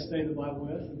brother that I studied the Bible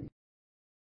with.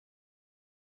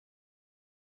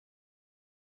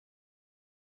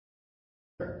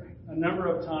 A number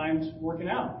of times working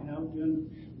out, doing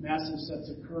massive sets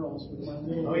of curls with my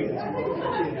little weights.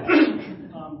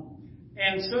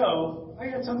 And so I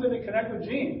had something to connect with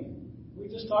Gene. We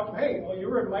just talked, hey, you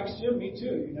were at Mike's gym, me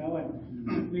too,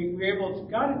 and we were able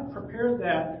to, God had prepared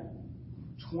that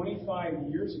 25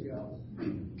 years ago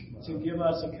to give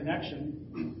us a connection,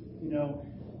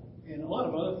 and a lot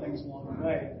of other things along the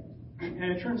way. And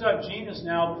it turns out Gene is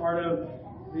now part of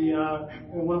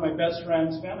one of my best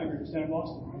friends' family groups down in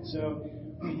Boston. So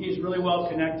he's really well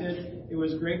connected. It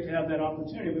was great to have that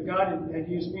opportunity, but God had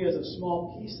used me as a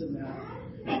small piece in that.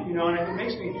 And it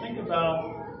makes me think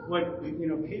about what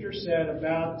Peter said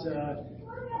about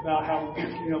how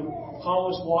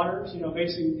polished waters,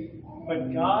 basically,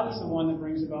 but God is the one that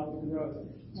brings about the growth.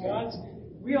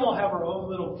 We all have our own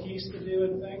little piece to do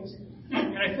in things,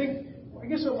 and I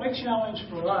guess what my challenge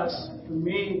for us, for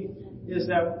me, is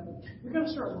that we've got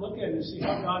to start looking and see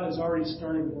how God has already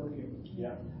started working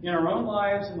in our own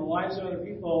lives and the lives of other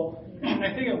people. And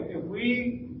I think if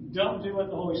we don't do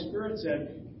what the Holy Spirit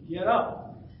said, get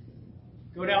up,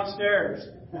 go downstairs,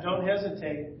 don't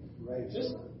hesitate,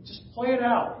 just play it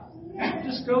out,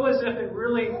 just go as if it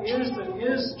really is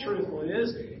truthful,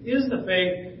 is the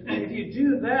faith. And if you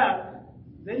do that,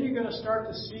 then you're going to start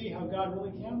to see how God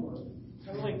really can work.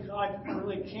 God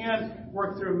really can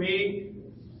work through me.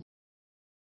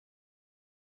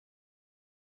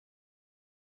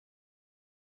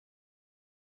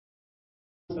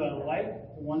 That I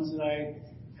like, the ones that I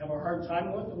have a hard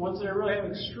time with, the ones that I really have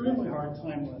an extremely hard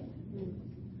time with.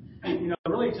 And,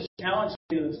 really just challenge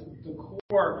me to the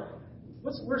core.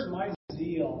 Where's my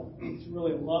zeal to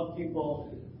really love people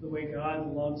the way God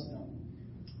loves them?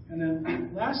 And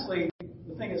then lastly,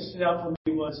 the thing that stood out for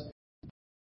me was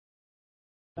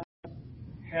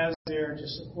has there to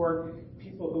support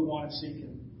people who want to seek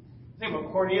Him. Think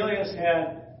about Cornelius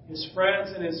had his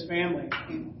friends and his family.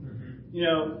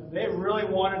 They really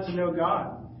wanted to know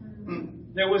God.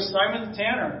 There was Simon the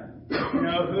Tanner,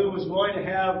 who was willing to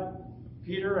have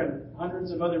Peter and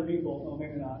hundreds of other people, well,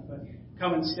 maybe not, but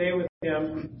come and stay with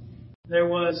him. There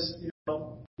was,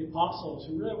 the apostles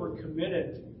who really were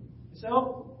committed. Is that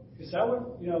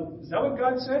what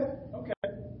God said? Okay,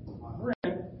 we're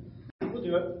in. We'll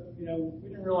do it. We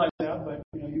didn't realize that, but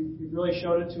you really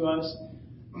showed it to us.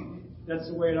 That's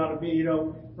the way it ought to be.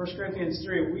 1 Corinthians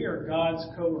 3, we are God's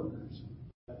co-workers.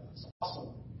 It's awesome.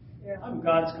 Yeah. I'm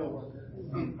God's co-worker.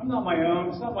 I'm not my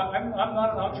own. I'm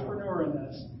not an entrepreneur in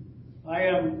this. I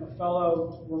am a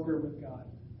fellow worker with God.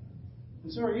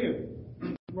 And so are you.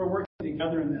 We're working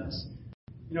together in this.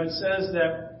 It says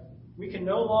that we can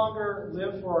no longer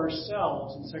live for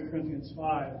ourselves in 2 Corinthians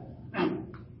 5.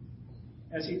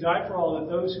 As He died for all, that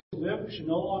those who live should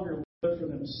no longer live for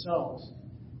themselves,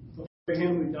 but for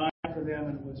Him who died for them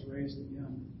and was raised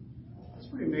again. That's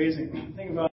pretty amazing.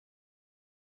 Think about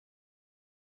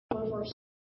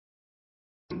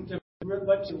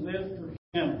to live for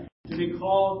Him, to be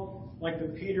called like the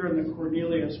Peter and the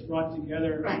Cornelius brought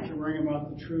together to bring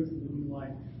about the truth of the new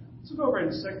life. Let's go over in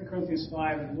 2 Corinthians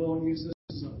 5, and we'll use this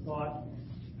as a thought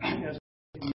as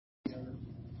we come together.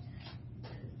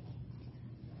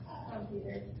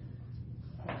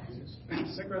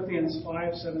 2 Corinthians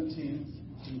 5:17.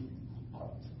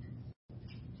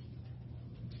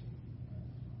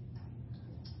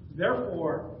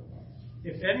 Therefore,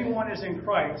 if anyone is in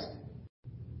Christ,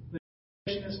 the new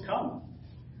creation has come.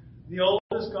 The old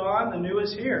is gone, the new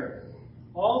is here.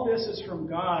 All this is from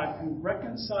God, who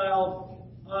reconciled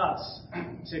us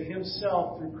to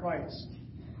Himself through Christ,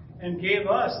 and gave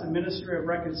us the ministry of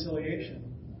reconciliation,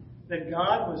 that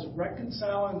God was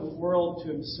reconciling the world to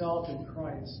Himself in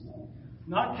Christ,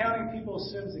 not counting people's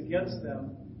sins against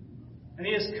them, and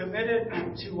He has committed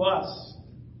to us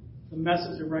the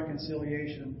message of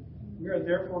reconciliation. We are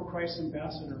therefore Christ's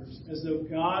ambassadors, as though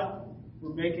God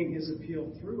were making His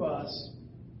appeal through us.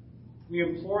 We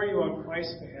implore you on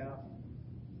Christ's behalf,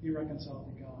 be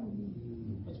reconciled to God.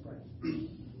 Let's pray.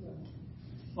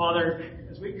 Father,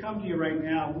 as we come to you right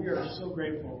now, we are so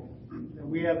grateful that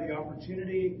we have the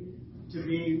opportunity to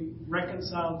be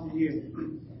reconciled to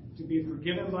you, to be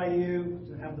forgiven by you,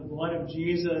 to have the blood of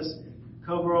Jesus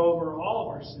cover over all of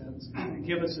our sins, and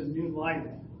give us a new life,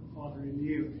 Father, in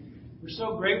you. We're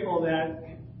so grateful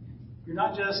that you're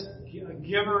not just a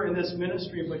giver in this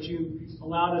ministry, but you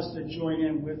allowed us to join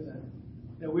in with it.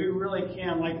 That we really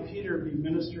can, like Peter, be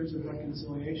ministers of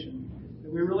reconciliation.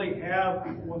 That we really have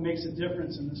what makes a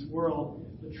difference in this world,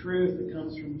 the truth that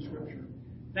comes from the Scripture.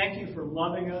 Thank you for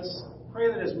loving us. Pray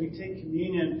that as we take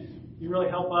communion, you really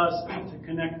help us to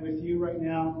connect with you right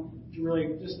now, to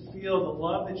really just feel the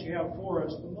love that you have for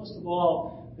us, but most of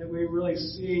all, that we really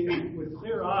see with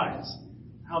clear eyes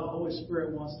how the Holy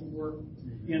Spirit wants to work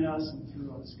in us and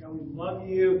through us. God, we love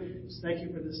you. Just thank you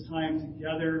for this time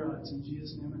together. It's in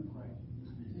Jesus' name I pray.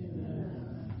 Amen.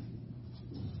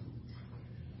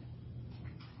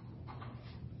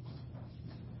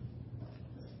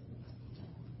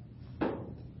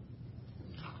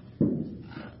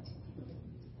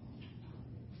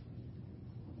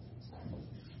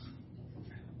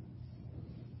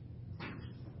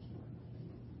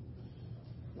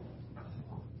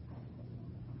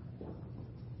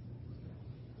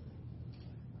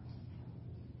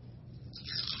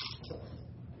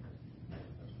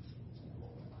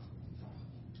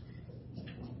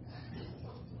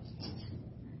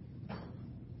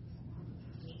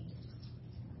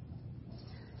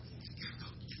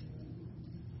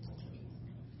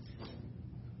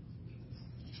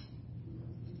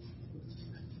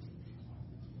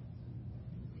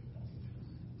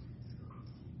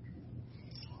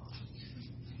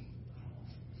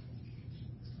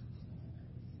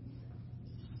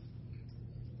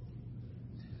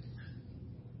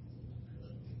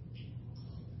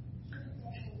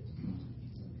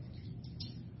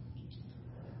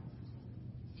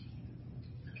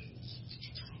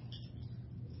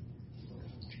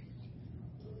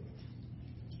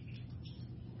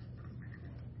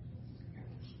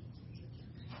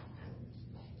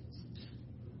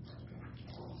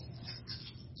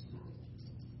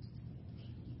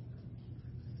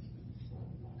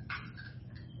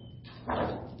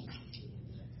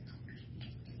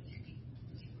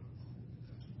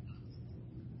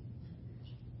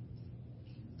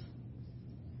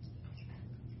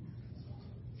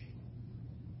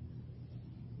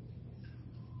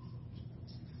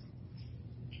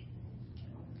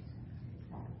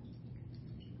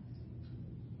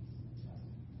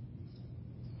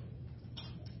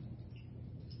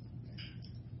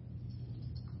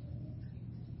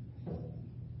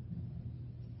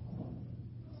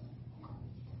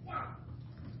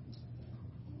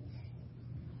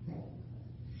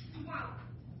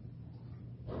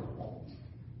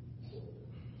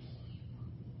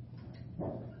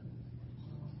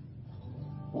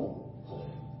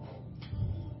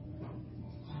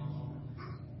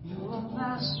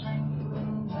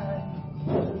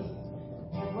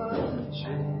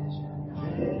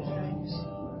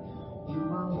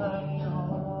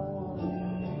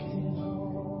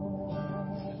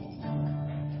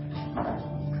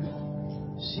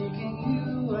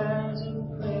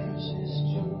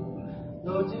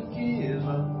 Though to give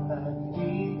up I'd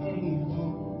be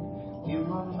able, you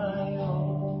are my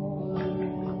all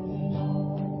in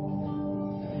all.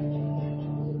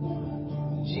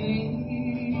 Jesus,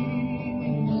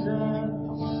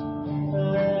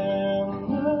 Lamb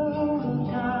of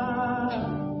God,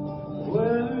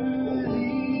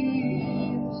 worthy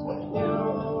is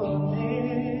your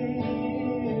name.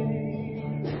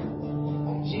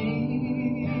 Jesus,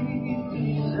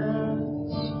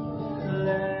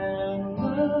 Lamb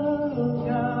of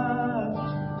God,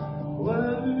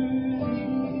 worthy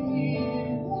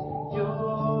is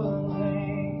your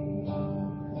name.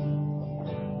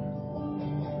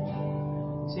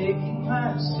 Taking my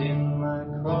sin, my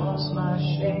cross, my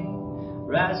shame,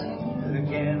 rising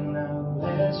again, now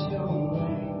bless your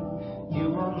name. You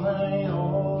are my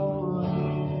all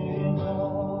in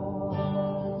all.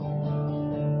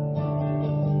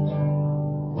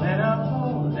 When I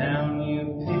fall down, you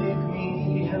pick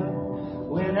me up.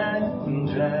 When I'm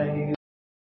dry, you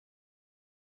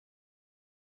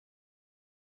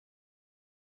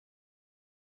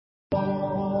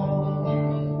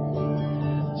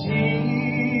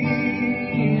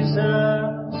Jesus,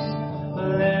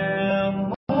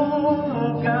 Lamb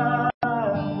of God,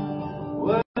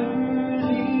 worthy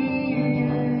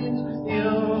is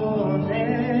your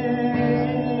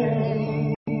name.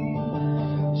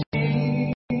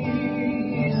 Jesus,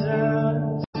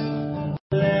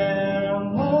 Lamb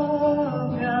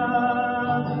of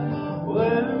God,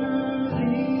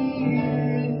 worthy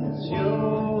is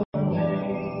your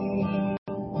name.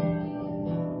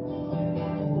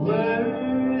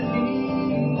 Worthy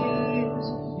is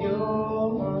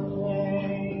your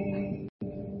name.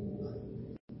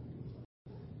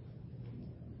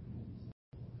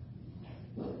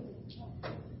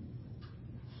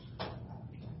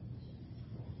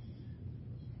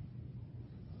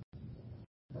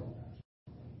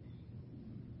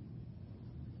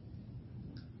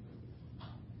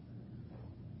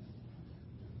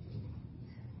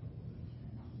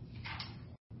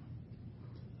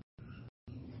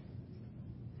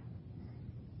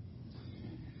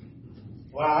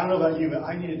 Wow, I don't know about you, but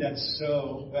I needed that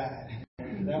so bad.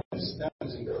 That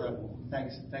was incredible.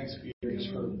 Thanks, Peter,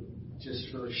 just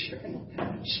for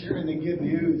sharing the good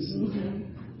news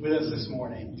with us this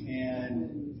morning. And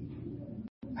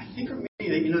I think for me,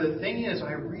 the thing is, when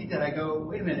I read that, I go,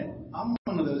 wait a minute, I'm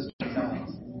one of those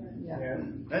Gentiles. Yeah.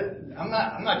 I'm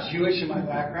not Jewish in my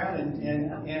background,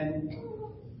 and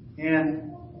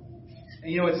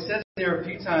it says there a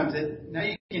few times that now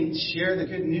you can share the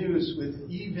good news with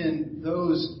even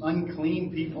those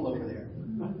unclean people over there,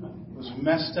 those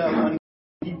messed up, unclean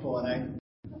people. And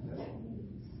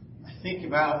I think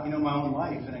about my own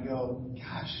life, and I go,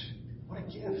 gosh, what a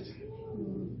gift!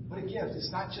 What a gift!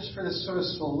 It's not just for this sort of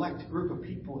select group of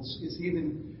people. It's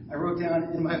even, I wrote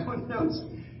down in my own notes,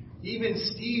 even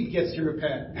Steve gets to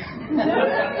repent.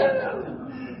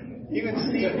 Even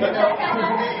Steve, even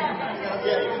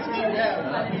Steve Neff.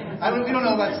 We don't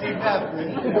know about Steve Neff,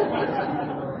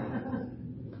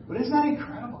 but isn't that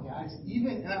incredible, guys?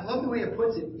 And I love the way it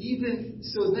puts it. Even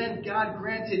so, then God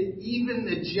granted even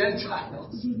the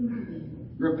Gentiles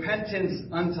repentance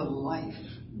unto life.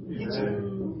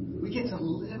 We get to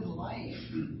live life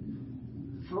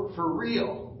for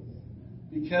real.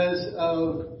 Because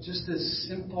of just this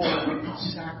simple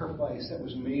sacrifice that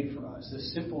was made for us,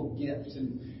 this simple gift.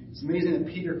 And it's amazing that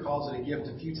Peter calls it a gift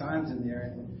a few times in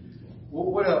there. And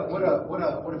what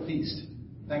a feast.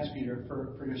 Thanks, Peter,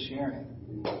 for just sharing.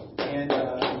 And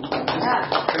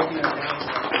just breaking it down.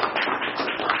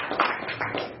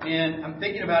 And I'm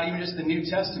thinking about even just the New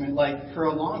Testament. Like, for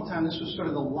a long time, this was sort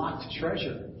of the locked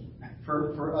treasure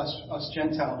for us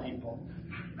Gentile people.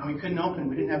 And we couldn't open it.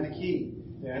 We didn't have the key.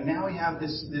 Yeah. And now we have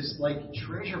this like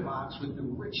treasure box with the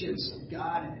riches of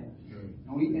God in it.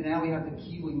 And now we have the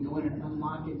key. We can go in and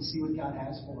unlock it and see what God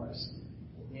has for us.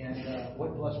 And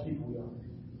what blessed people we are.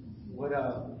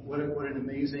 What an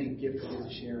amazing gift to be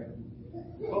sharing.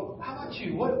 Well, how about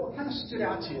you? What kind of stood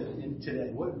out to you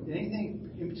today? Anything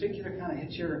in particular kind of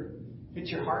hit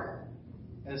your heart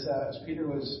as Peter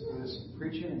was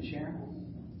preaching and sharing?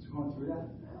 Was going through that?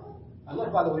 I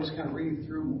love, by the way, just kind of reading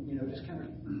through, just kind of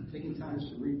taking time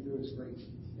just to read through. It's great.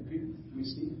 And Peter,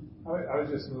 Steve? I was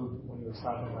just moved when he was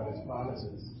talking about his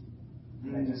promises.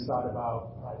 And I just thought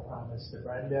about my promise to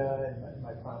Brenda and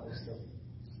my promise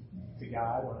to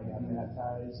God when I got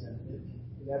baptized. And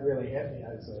that really hit me.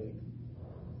 I was like,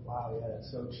 wow, yeah,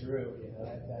 that's so true.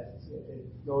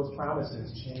 Those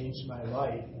promises changed my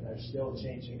life and are still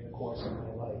changing the course of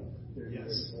my life 30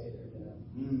 years later.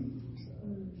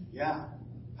 Yeah.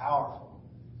 Powerful.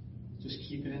 Just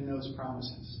keep it in those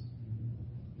promises.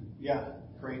 Yeah,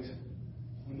 great.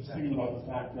 I'm just thinking about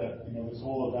the fact that, this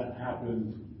whole event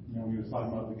happened, we were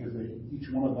talking about because each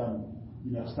one of them,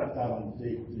 stepped out on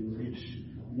faith. They were each,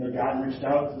 God reached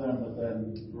out to them, but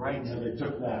then, they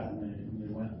took that and they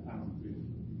went out on faith.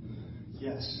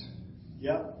 Yes.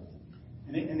 Yep.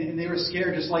 And they were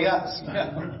scared just like us.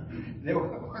 They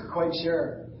weren't quite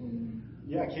sure.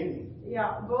 Yeah, Katie.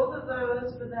 Yeah, both of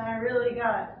those, but then I really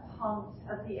got pumped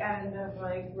at the end of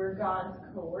we're God's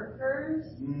co-workers.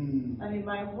 I mean,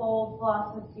 my whole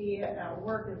philosophy at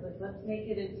work is let's make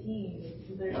it a team.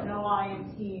 There's no I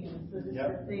in team. So just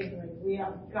the thing, we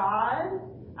have God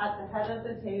at the head of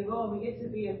the table, and we get to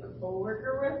be a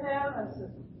co-worker with Him. That's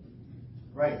just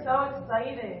so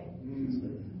exciting.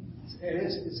 It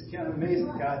is. It's kind of amazing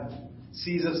that God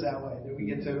sees us that way. That we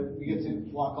get to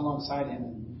walk alongside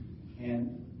Him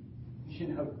and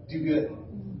do good.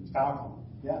 It's powerful.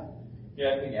 Yeah.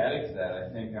 Yeah, I think adding to that, I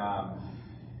think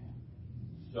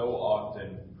so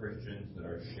often Christians that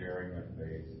are sharing their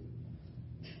faith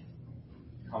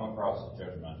come across as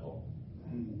judgmental.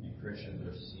 And Christians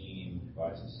are seen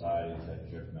by society as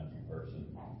that judgmental person.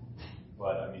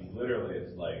 But I mean, literally,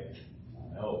 it's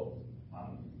no,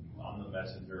 I'm the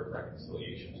messenger of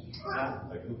reconciliation.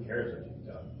 Like, who cares what you've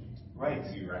done? Right.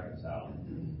 Be reconciled.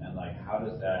 And how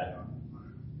does that?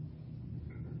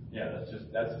 Yeah,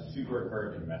 that's a super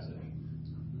encouraging message.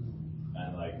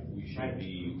 And we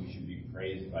should be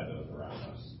praised by those around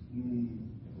us.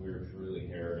 If we were truly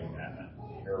heralding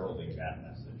that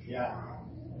message. Yeah.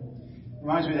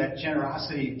 Reminds me of that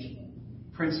generosity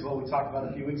principle we talked about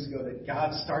a few weeks ago, that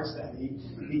God starts that.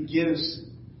 He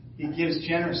gives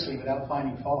generously without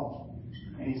finding fault.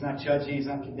 And He's not judging, He's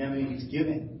not condemning, He's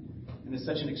giving. And it's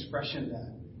such an expression of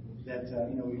that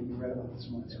we read about this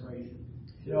morning. It's great.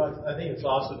 I think it's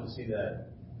awesome to see that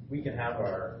we can have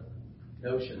our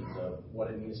notions of what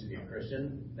it means to be a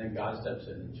Christian, then God steps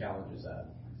in and challenges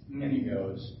that. And He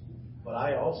goes, but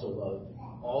I also love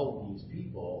all of these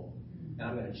people, and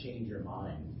I'm going to change your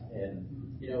mind. And,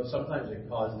 sometimes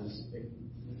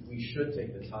we should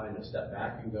take the time to step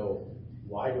back and go,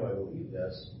 why do I believe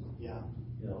this? Yeah.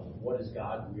 What is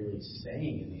God really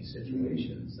saying in these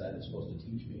situations that is supposed to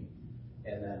teach me?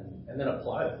 And then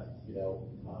apply them,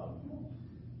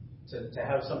 to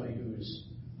have somebody who's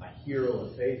a hero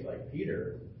of faith like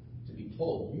Peter, to be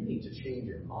told, you need to change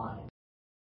your mind.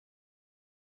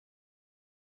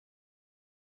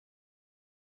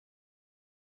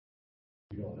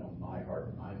 You don't know my heart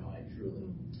and my mind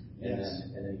truly. And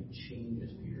then He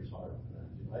changes Peter's heart.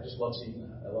 I just love seeing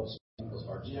that. I love seeing people's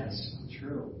hearts change. Yes,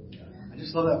 true. Yeah. I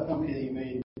just love that point that you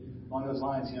made along those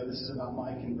lines. This is about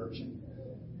my conversion.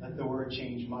 Let the Word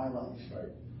change my life.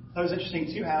 Right. That was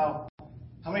interesting too. How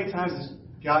many times does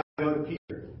God go to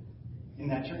Peter in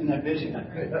that vision?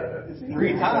 It's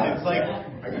 3 times.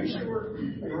 Are you sure?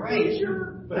 Right. Are you sure?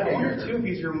 But I wonder too if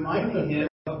He's reminding him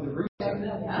of the root.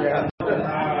 Yeah.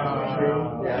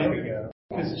 There we go.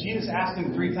 Because Jesus asked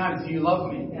him 3 times, "Do you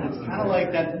love me?" And it's kind of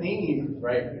like that theme,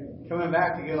 right? Coming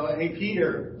back to go, "Hey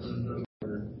Peter,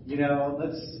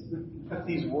 let's put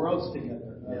these worlds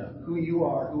together. Who you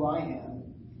are, who I am."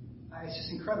 It's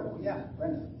just incredible. Yeah,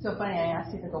 Brenda. So funny, I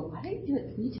asked you to go, why did you do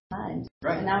it 3 times?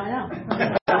 Right. And now I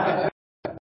know.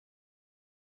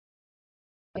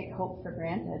 Take hope for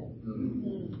granted.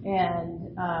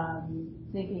 And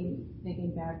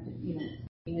thinking back to,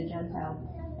 being a Gentile,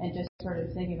 and just sort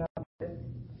of thinking about what it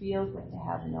feels like to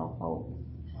have no hope.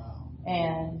 Wow.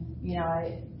 And,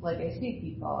 I see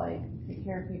people, I take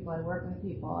care of people, I work with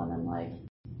people, and I'm like,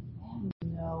 I have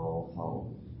no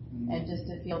hope. And just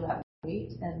to feel that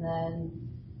weight, and then,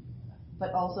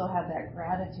 but also have that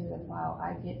gratitude of, wow,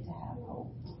 I get to have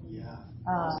hope. Yeah.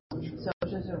 So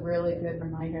it's just a really good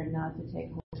reminder not to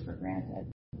take hope for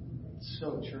granted.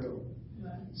 So true.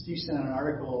 Steve sent an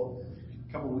article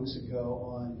a couple weeks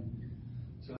ago on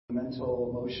sort of the mental,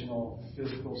 emotional,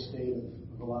 physical state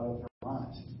of a lot of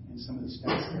Vermont and some of the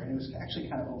stats there. And it was actually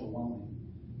kind of overwhelming,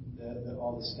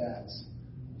 all the stats,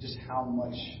 just how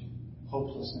much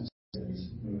hopelessness there is,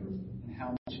 and how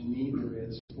much need there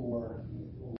is for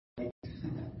light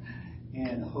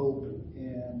and hope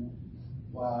and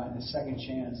a second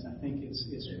chance. And I think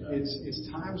it's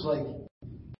times like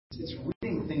it's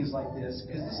reading things like this,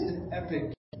 because this is an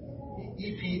epic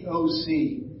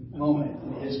EPOC moment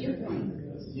in history.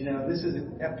 This is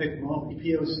an epic moment.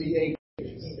 EPOC.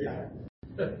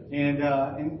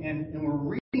 And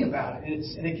we're reading about it,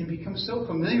 and it can become so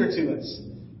familiar to us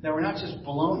that we're not just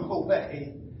blown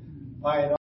away by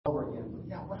it all over again.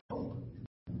 But what hope?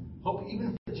 Hope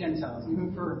even for the Gentiles,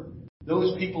 even for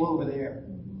those people over there.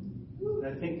 And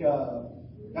I think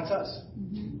that's us.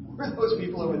 We're those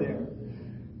people over there.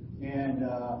 And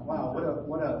wow,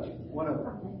 what a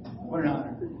What an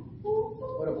honor.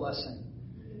 What a blessing.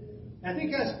 And I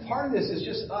think, guys, part of this is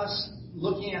just us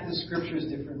looking at the scriptures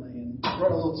differently. And I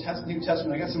brought a little New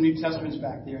Testament. I got some New Testaments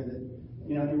back there that,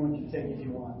 anyone can take if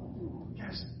you want.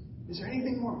 Guys, is there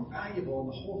anything more valuable on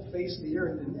the whole face of the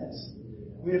earth than this?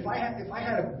 I mean, if I had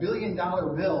 $1 billion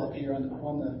bill up here on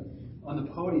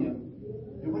the podium,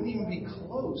 it wouldn't even be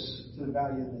close to the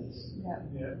value of this.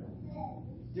 Yeah.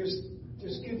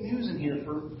 There's good news in here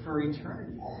for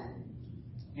eternity,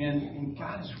 and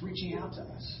God is reaching out to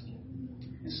us.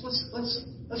 And so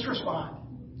let's respond.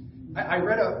 I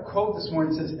read a quote this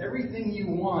morning that says, "Everything you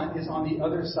want is on the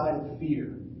other side of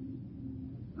fear."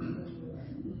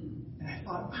 And I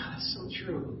thought, wow, that's so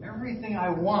true. Everything I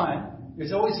want,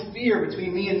 there's always fear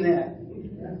between me and that,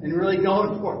 and really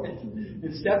going for it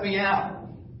and stepping out.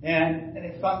 And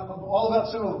if I'm all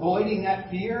about sort of avoiding that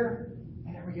fear,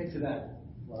 I never get to that.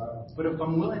 Wow. But if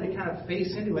I'm willing to kind of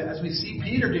face into it, as we see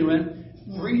Peter doing,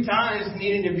 3 times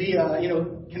needing to be,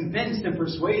 convinced and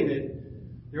persuaded,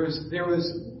 there was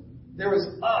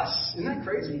us. Isn't that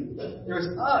crazy? There was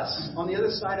us on the other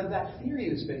side of that fear he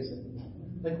was facing.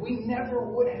 Like, we never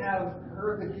would have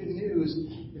heard the good news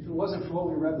if it wasn't for what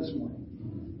we read this morning.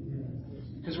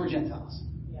 Because we're Gentiles.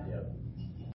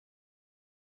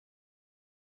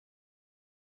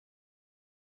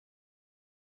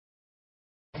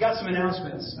 I got some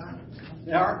announcements.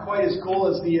 They aren't quite as cool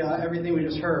as the everything we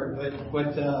just heard, but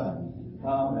I've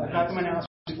got some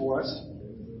announcements for us.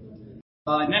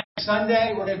 Next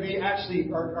Sunday, we're going to be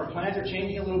our plans are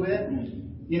changing a little bit.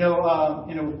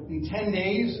 In 10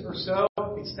 days or so,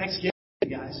 it's Thanksgiving,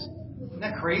 guys. Isn't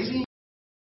that crazy?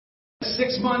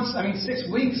 6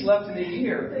 weeks left in the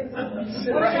year.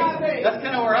 Right? That's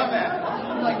kind of where I'm at.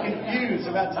 I'm like confused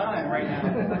about time right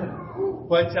now.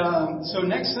 But so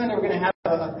next Sunday, we're going to have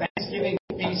a Thanksgiving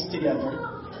feast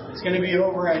together. It's going to be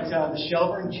over at the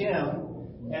Shelburne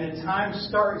Gym. And the time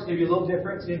start is going to be a little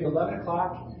different. It's going to be 11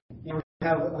 o'clock. And we're going to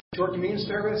have a short communion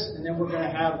service. And then we're going to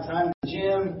have a time in the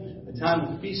gym, a time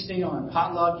of feasting on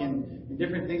potluck and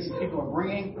different things that people are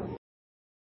bringing.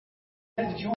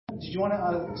 Did you want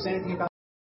to say anything about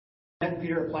that,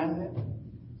 Peter, planning it?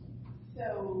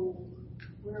 So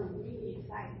we're really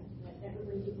excited that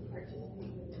everybody can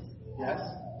participate in this. Yes.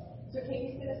 So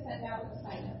Katie's going to send out the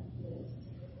sign-up list.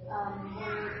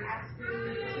 We're asking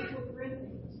people to bring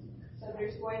things. So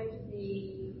there's going to be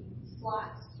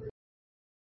slots for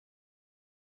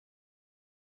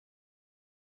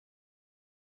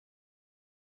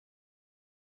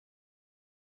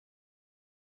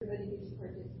everybody gets to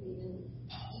participate in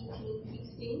eating,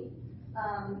 feasting,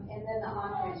 and then the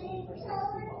entrees will be for 6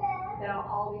 people. They'll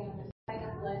all be on the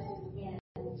sign-up list, and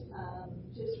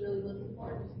just really looking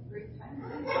forward to a great time.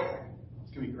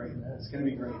 It's going to be great. It's going to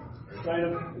be great. Sign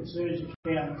up as soon as you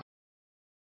can.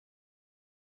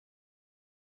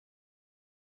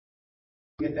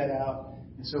 Get that out.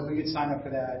 And so if we could sign up for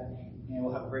that, and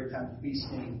we'll have a great time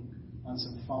feasting on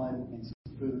some fun and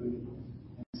some food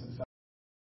and some fun.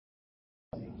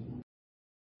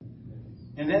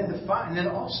 And then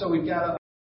also we've got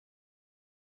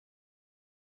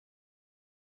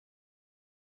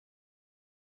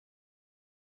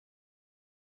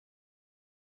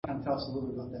tell us a little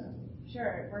bit about that.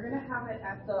 Sure. We're going to have it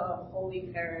at the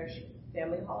Holy Parish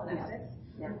Family Hall in Essex,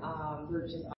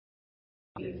 which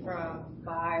is from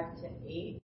 5 to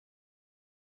 8.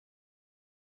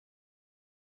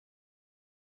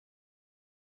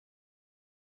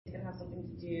 It's going to have something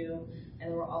to do,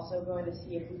 and we're also going to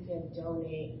see if we can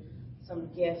donate some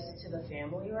gifts to the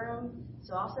family room.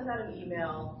 So I'll send out an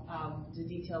email to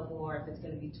detail more if it's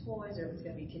going to be toys or if it's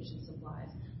going to be kitchen supplies.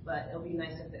 But it'll be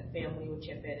nice if the family would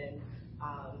chip in and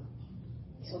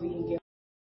so we can give.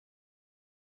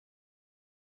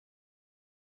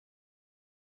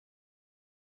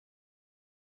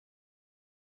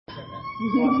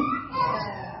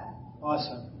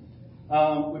 Awesome.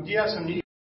 We do have some needs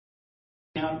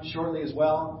out shortly as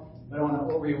well. I don't want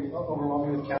to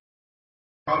overwhelm you with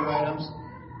calendar items.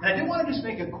 And I did want to just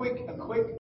make a quick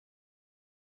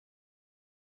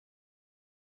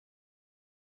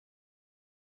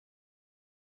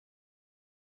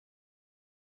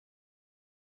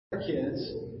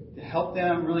kids to help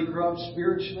them really grow up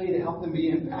spiritually, to help them be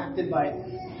impacted by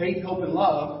faith, hope, and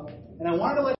love. And I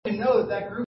wanted to let you know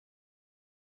that group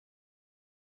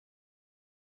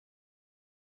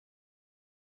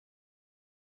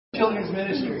children's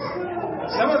ministry.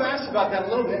 Some have asked about that a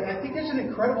little bit, and I think there's an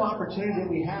incredible opportunity that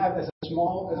we have as a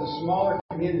smaller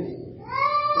community.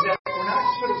 Is that we're not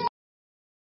just sort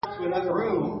of to another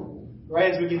room,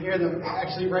 right? As we can hear them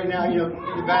actually right now, in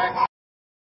the back.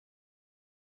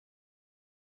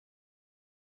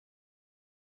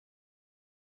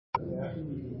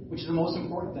 Which is most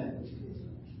important thing.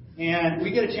 And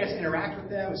we get a chance to interact with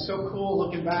them. It's so cool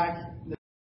looking back.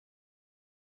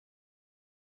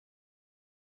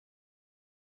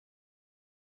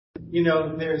 You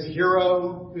know, there's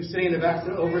Hero, who's sitting in the back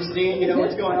overseeing,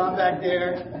 what's going on back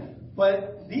there.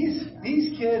 But these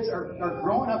kids are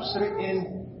growing up sort of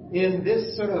in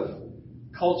this sort of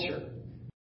culture.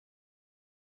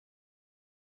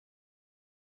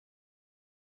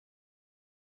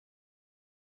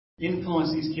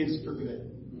 Influence these kids for good.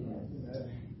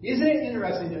 Isn't it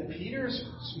interesting that Peter's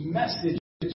message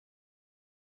is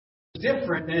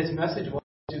different than his message was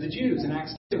to the Jews in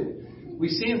Acts 2? We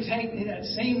see him taking that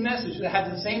same message that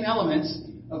has the same elements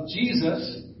of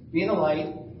Jesus being the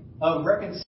light, of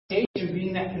reconciliation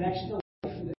being that connection to life,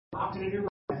 and the opportunity to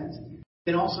repent,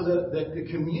 and also the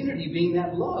community being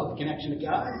that love connection to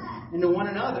God and to one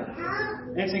another.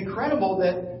 And it's incredible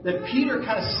that Peter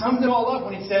kind of summed it all up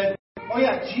when he said, oh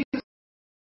yeah, Jesus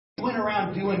went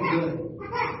around doing good.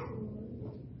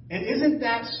 And isn't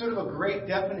that sort of a great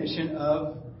definition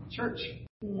of church?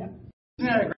 Yeah.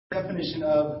 Isn't that a great definition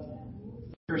of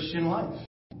Christian life?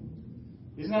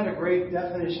 Isn't that a great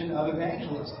definition of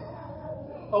evangelism?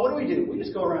 Oh, what do? We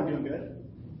just go around doing good.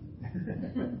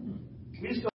 We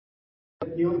just go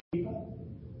around healing people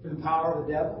for the power of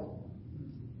the devil.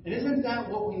 And isn't that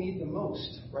what we need the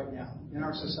most right now in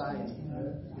our society?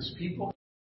 Is people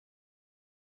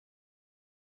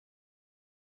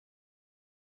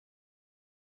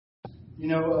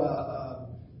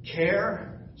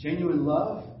care, genuine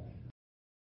love.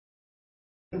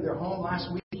 They're home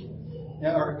last week,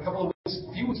 or a couple of weeks,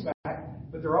 a few weeks back,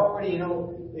 but they're already,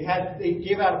 they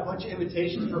gave out a bunch of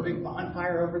invitations for a big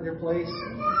bonfire over their place,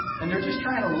 and they're just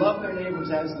trying to love their neighbors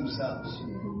as themselves.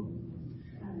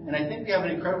 And I think we have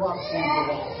an incredible opportunity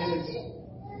for our kids,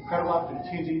 incredible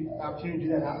opportunity to do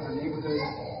that out in our neighborhoods.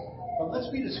 But let's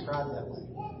be described that way,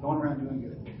 going around doing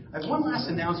good. I have one last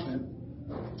announcement.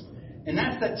 And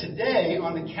that's that today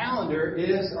on the calendar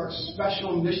is our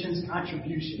special missions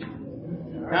contribution.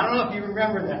 Now, I don't know if you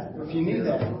remember that or if you knew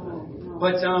that.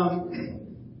 But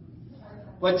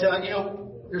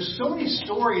there's so many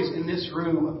stories in this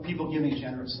room of people giving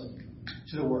generously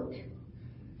to the work.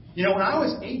 When I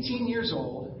was 18 years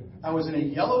old, I was in a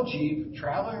yellow Jeep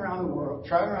traveling around the world,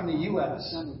 traveling around the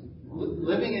U.S.,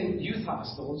 living in youth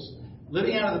hostels,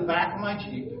 living out of the back of my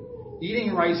Jeep,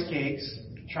 eating rice cakes,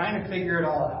 trying to figure it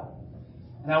all out.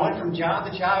 And I went from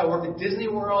job to job. I worked at Disney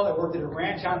World. I worked at a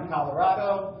ranch out in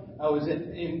Colorado. I was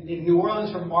in New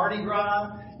Orleans for Mardi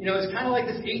Gras. It's kind of like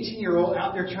this 18-year-old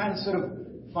out there trying to sort of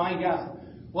find God.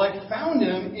 Well, I found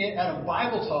him at a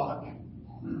Bible talk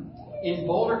in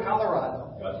Boulder,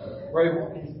 Colorado.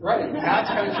 Right in God's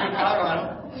country in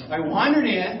Colorado. I wandered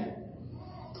in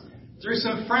through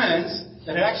some friends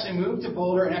that had actually moved to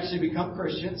Boulder and actually become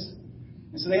Christians.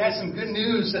 And so they had some good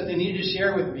news that they needed to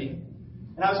share with me.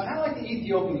 And I was kind of like the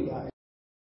Ethiopian guy.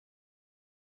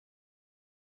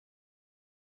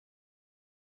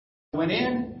 I went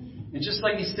in, and just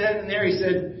like he said in there, he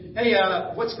said, hey,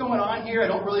 what's going on here? I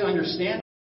don't really understand.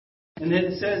 And then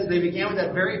it says they began with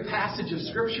that very passage of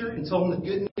Scripture and told them the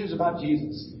good news about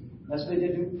Jesus. That's what they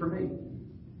did for me.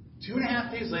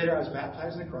 2.5 days later, I was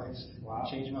baptized in Christ. Wow.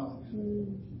 It changed my life.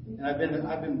 And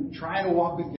I've been trying to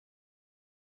walk with God.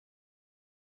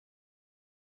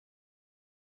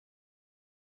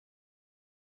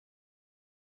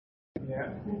 Yeah.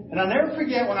 And I'll never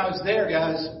forget when I was there,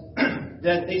 guys,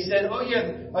 that they said, oh,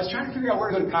 yeah, I was trying to figure out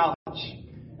where to go to college.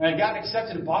 And I got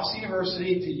accepted to Boston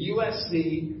University, to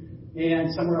USC,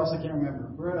 and somewhere else I can't remember.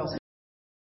 Where else?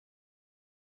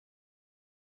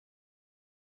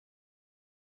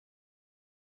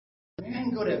 Maybe I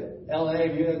can go to LA,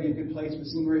 maybe that'd be a good place, but it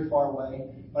seemed very far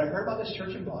away. But I heard about this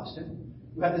church in Boston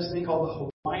who had this thing called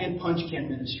the Hawaiian Punch Can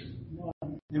Ministry.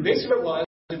 And basically what it was,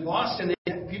 in Boston,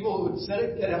 they had people who would set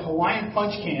it at a Hawaiian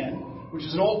Punch Can, which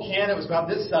was an old can that was about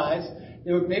this size.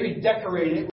 They would maybe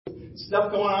decorate it with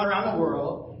stuff going on around the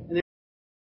world. And they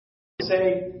would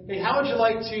say, hey, how would you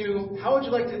like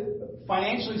to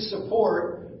financially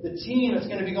support the team that's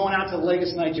going to be going out to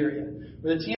Lagos, Nigeria?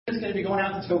 Or the team that's going to be going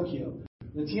out to Tokyo?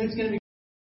 Or the team that's going to be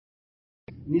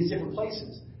in these different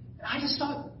places. And I just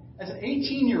thought, as an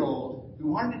 18-year-old who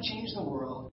wanted to change the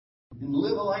world and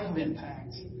live a life of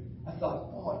impact, I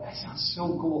thought, boy, that sounds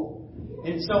so cool.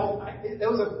 And so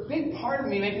there was a big part of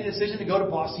me making the decision to go to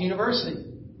Boston University.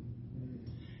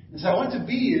 And so I went to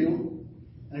BU,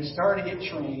 and I started to get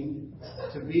trained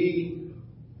to be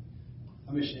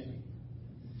a missionary.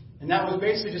 And that was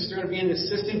basically just starting to be an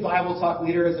assistant Bible talk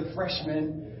leader as a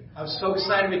freshman. I was so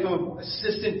excited to become an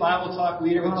assistant Bible talk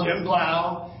leader with Jim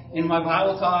Blau in my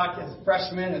Bible talk as a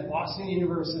freshman at Boston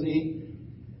University.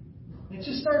 And it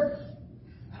just started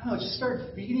I don't know, it just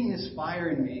started feeding this fire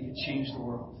in me to change the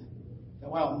world. That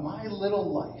wow, my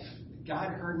little life, God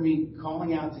heard me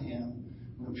calling out to Him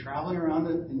when I'm traveling around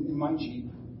in my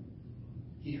Jeep.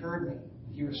 He heard me.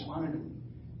 He responded to me.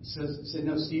 He said,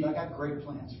 no, Steve, I got great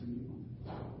plans for you.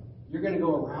 You're going to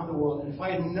go around the world. And if I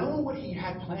had known what He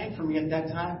had planned for me at that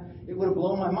time, it would have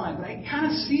blown my mind. But I kind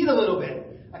of see it a little bit.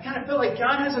 I kind of feel like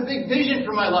God has a big vision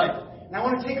for my life. And I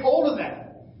want to take hold of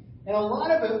that. And a lot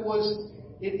of it was,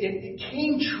 it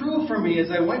came true for me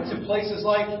as I went to places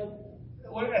like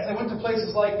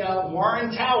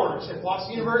Warren Towers at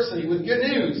Boston University with good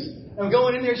news. I'm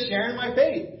going in there sharing my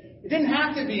faith. It didn't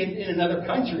have to be in another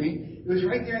country. It was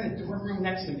right there in the dorm room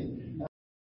next to me.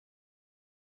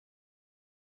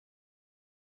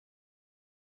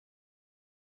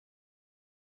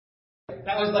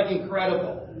 That was like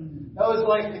incredible. That was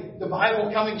like the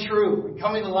Bible coming true,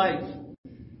 coming to life.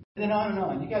 And then on and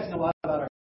on. You guys know a lot about our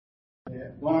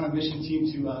going on a mission team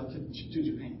to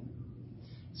Japan.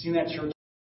 Seen that church.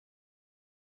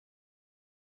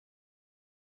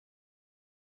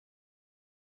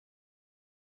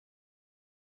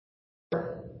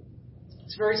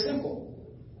 It's very simple.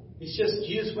 It's just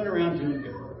Jesus went around doing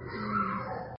good.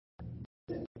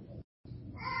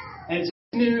 And it's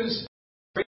good news,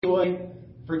 great joy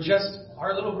for just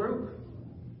our little group.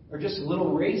 Or just a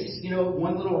little race,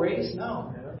 one little race.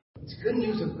 No. It's good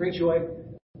news of great joy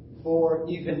for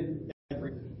even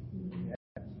everything.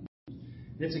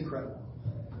 It's incredible.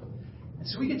 And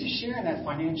so we get to share in that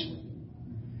financially.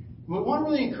 What we want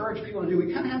to really encourage people to do,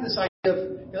 we kind of have this idea of,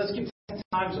 let's give 10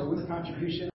 times or with a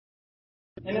contribution.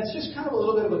 And that's just kind of a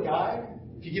little bit of a guide.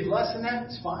 If you give less than that,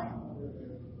 it's fine.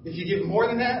 If you give more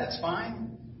than that, that's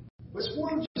fine. But it's more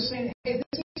just saying, hey,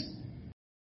 this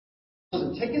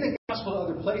is taking the gospel to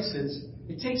other places.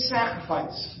 It takes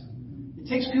sacrifice. It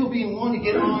takes people being willing to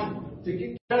get on, to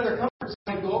get out of their comfort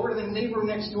zone, go over to the neighbor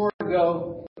next door and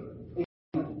go,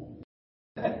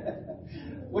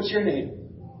 what's your name?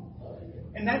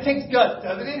 And that takes guts,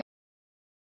 doesn't it?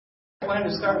 I wanted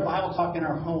to start a Bible talk in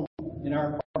our home, in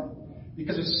our apartment,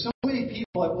 because there's so many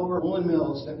people over at Woolen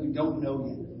Mills that we don't know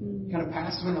yet. We kind of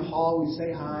pass them in the hall, we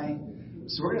say hi.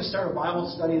 So we're going to start a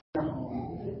Bible study in our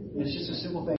home. And it's just a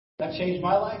simple thing. That changed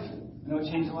my life. I know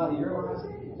it changed a lot of your lives.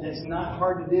 And it's not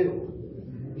hard to do.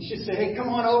 You should say, hey, come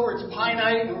on over. It's pie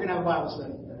night, and we're going to have a Bible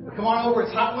study. Or come on over.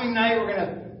 It's hot wing night. We're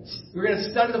going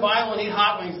to study the Bible and eat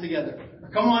hot wings together. Or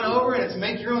come on over, and it's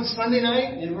make your own Sunday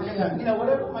night, and we're going to,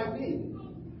 whatever it might be.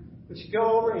 But you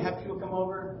go over, and you have people come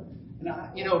over, and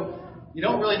you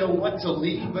don't really know what to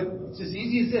lead, but it's as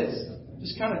easy as this.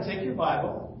 Just kind of take your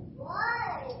Bible,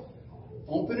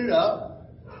 open it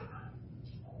up,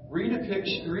 read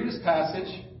this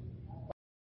passage.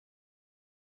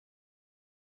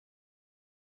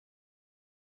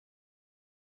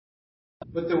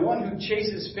 But the one who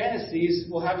chases fantasies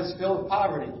will have his fill of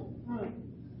poverty. And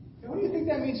what do you think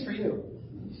that means for you?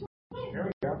 Here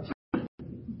we go.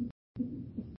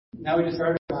 Now we just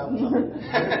started the Bible.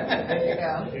 There you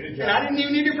go. And I didn't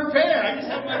even need to prepare. I just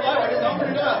had my Bible. I just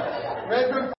opened it up. Read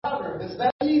from Proverbs. It's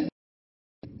that easy.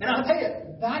 And I'll tell you,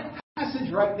 that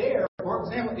passage right there, for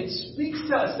example, it speaks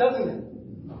to us, doesn't it?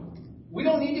 We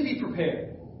don't need to be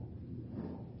prepared.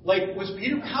 Like,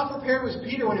 how prepared was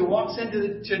Peter when he walks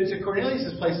into to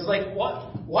Cornelius' place? It's like,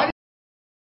 what? Why?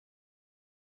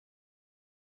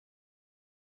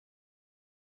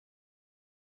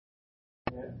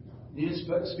 You just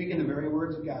speak in the very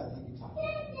words of God, like you talk.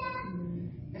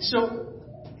 And so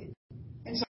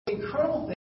the incredible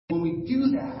thing when we do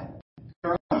that in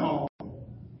our own home,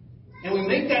 and we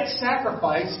make that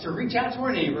sacrifice to reach out to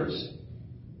our neighbors,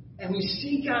 and we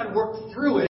see God work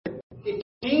through it, it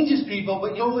changes people,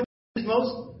 but what changes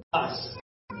most? Us.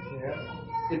 Yeah.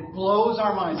 It blows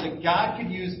our minds that God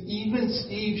could use even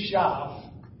Steve Schaff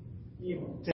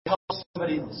to help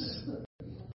somebody else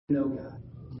know God.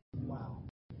 Wow.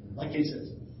 Like he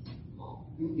says,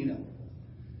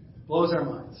 blows our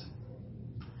minds.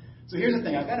 So here's the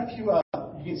thing. I've got a few,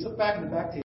 you can slip back in the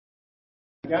back table.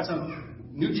 I've got some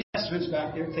New Testaments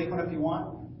back there. Take one if you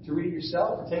want to read it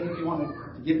yourself, or take it if you want to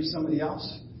give it to somebody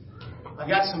else. I've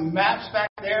got some maps back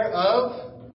there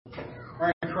of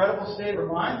our incredible state of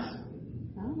Vermont.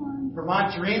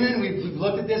 Vermont Dreamin'. We've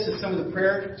looked at this at some of the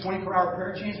 24-hour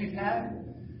prayer chains we've had.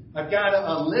 I've got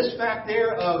a list back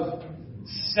there of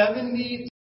 70.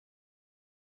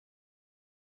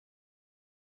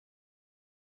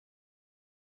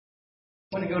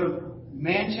 Want to go to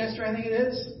Manchester, I think it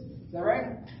is. Is that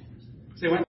right? So they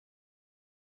went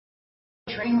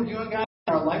to train we're doing, guys,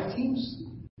 in our life teams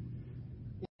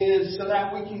is so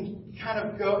that we can kind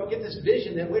of go get this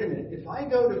vision that, wait a minute, if I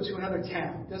go to another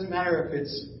town, doesn't matter if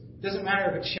it's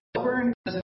Shelburne,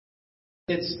 doesn't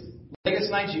it's Lagos,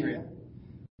 Nigeria.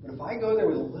 But if I go there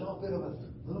with a little bit of faith,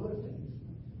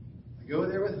 I go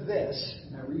there with this,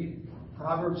 and I read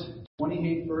Proverbs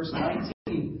 28, verse 19.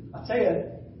 I'll tell you,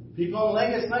 people in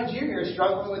Lagos, Nigeria are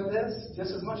struggling with this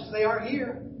just as much as they are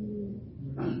here.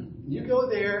 You go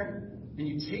there, and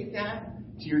you take that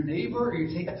to your neighbor, or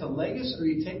you take that to Lagos, or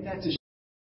you take that to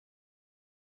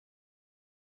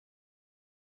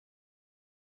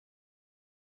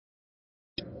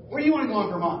where do you want to go in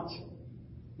Vermont?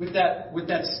 With that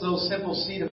little simple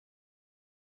seed of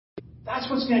that's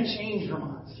what's going to change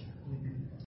Vermont.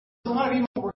 A lot of people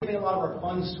we're giving a lot of our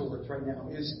funds towards right now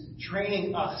is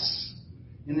training us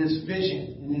in this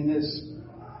vision and in this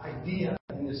idea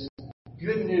and this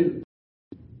good news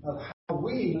of how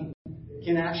we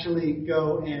can actually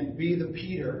go and be the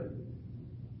Peter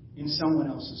in someone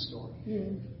else's story.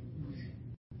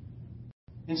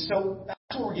 And so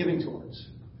that's what we're giving towards.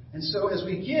 And so as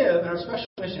we give in our special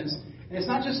missions, and it's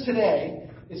not just today,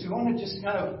 it's we want to just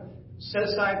kind of set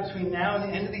aside between now and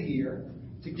the end of the year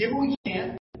to give what we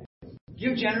can,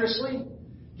 give generously,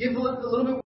 give a little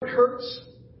bit where it hurts,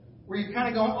 where you're kind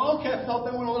of going, oh, okay, I felt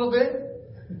that one a little bit,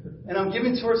 and I'm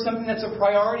giving towards something that's a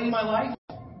priority in my life,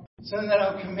 something that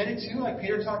I'm committed to, like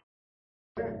Peter talked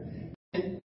about,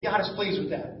 and God is pleased with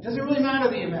that. It doesn't really matter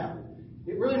the amount.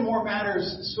 It really more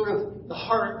matters sort of the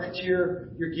heart that you're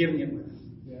giving it with.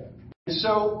 And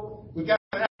so we've got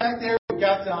that back there. We've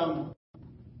got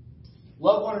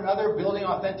love one another, building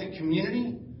authentic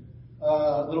community,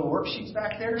 little worksheets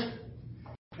back there.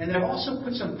 And then I've also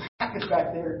put some packets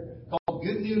back there called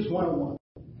Good News 101.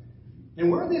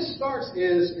 And where this starts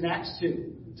is in Acts 2.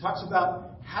 It talks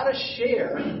about how to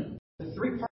share the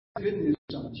three parts of good news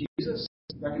on Jesus,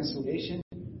 reconciliation,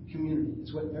 community.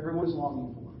 It's what everyone is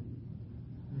longing for.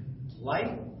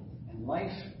 Light and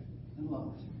life and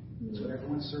love. It's what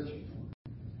everyone's searching for.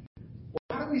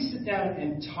 Well, how do we sit down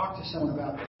and talk to someone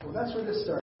about that? Well, that's where this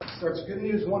starts. It starts Good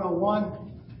News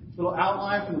 101, little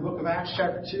outline from the book of Acts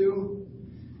chapter 2.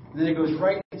 And then it goes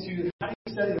right into how do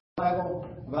you study the Bible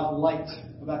about light,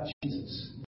 about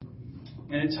Jesus.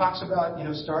 And it talks about,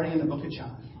 starting in the book of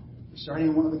John, starting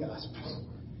in one of the Gospels.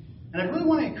 And I really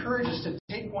want to encourage us to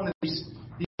take one of these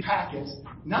packets,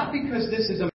 not because this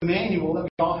is a manual that we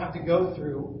all have to go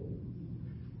through,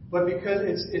 but because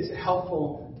it's a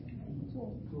helpful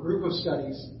group of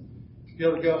studies to be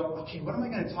able to go, okay, what am I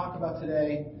going to talk about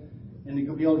today? And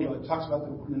to be able to go, it talks about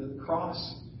the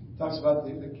cross, it talks about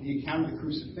the account of the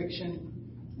crucifixion.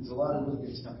 There's a lot of really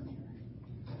good stuff in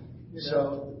here.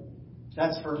 So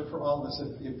that's for all of us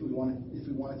if we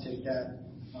want to take that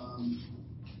on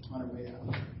our way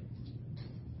out.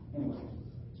 Anyway,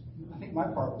 I think my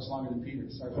part was longer than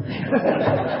Peter's. Sorry.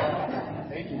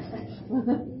 Thank you, Steve.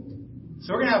 So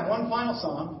we're going to have one final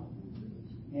song,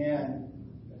 and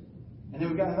then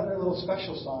we've got another little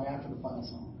special song after the final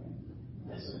song.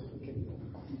 Right? Yes. Okay.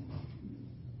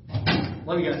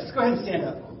 Love you guys. Let's go ahead and stand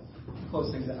up. Close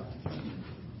things out.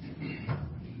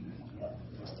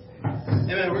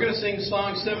 Amen. We're going to sing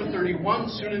song 731,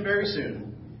 Soon and Very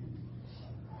Soon.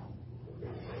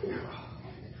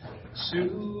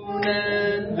 Soon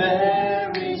and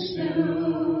very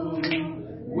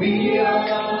soon, we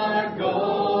are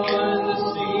going to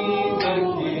see the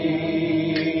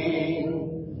King.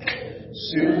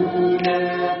 Soon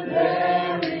and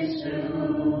very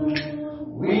soon,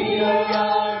 we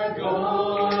are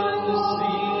going to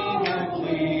see the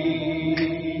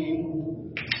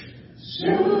King.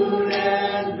 Soon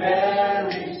and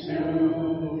very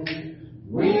soon,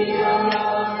 we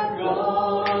are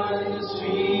going to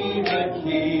see the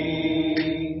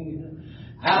King.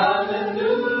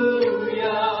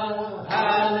 Hallelujah,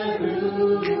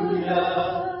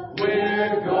 hallelujah,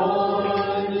 we're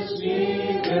going to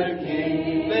see the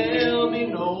King. There'll be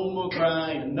no more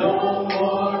crying, no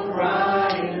more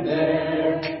crying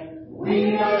there.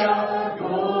 We are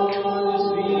going to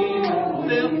see the King.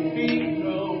 There'll be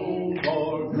no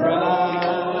more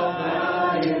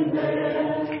crying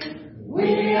there.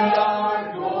 We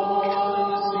are going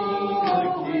to see the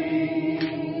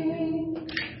King.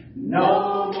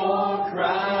 No more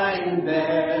crying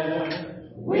there.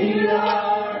 We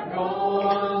are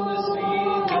going to see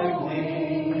the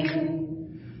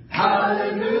King.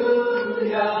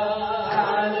 Hallelujah,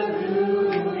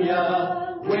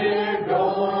 hallelujah. We're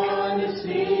going to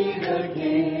see the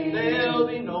King. There'll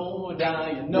be no more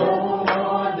dying, no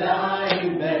more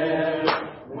dying there.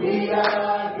 We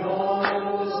are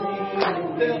going to see the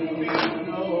King. There'll be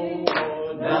no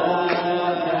more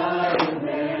dying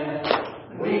there.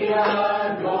 We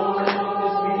are going to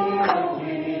see the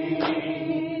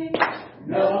King.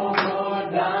 No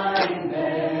more dying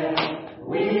there.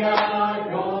 We are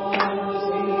going to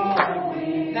see the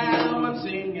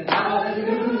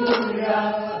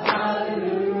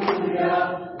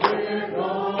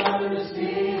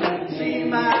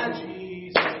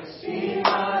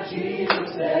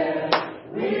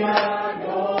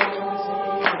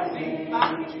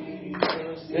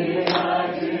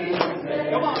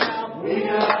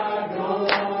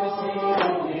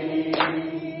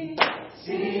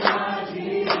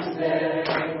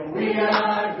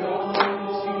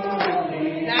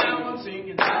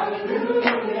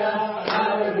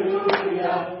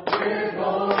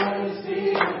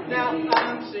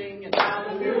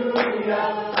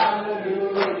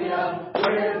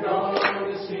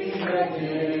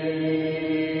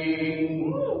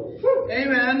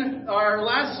our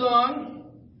last song,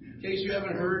 in case you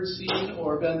haven't heard, seen,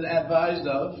 or been advised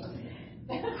of,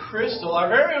 Crystal, our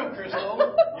very own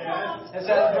Crystal, has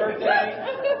had a birthday.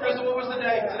 Crystal, what was the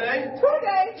day today?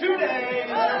 Today is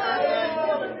her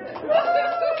birthday.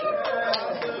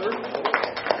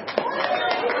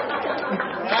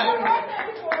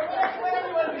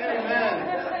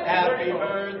 Happy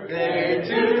birthday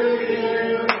to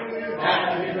you.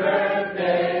 Happy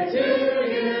birthday to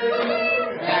you.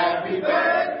 Happy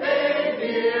birthday,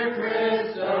 dear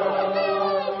Crystal.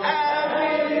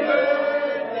 Happy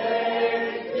birthday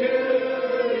to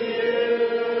you.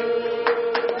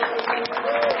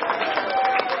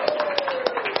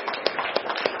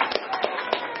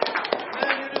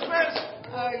 And you're dismissed.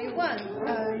 You won.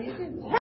 You did.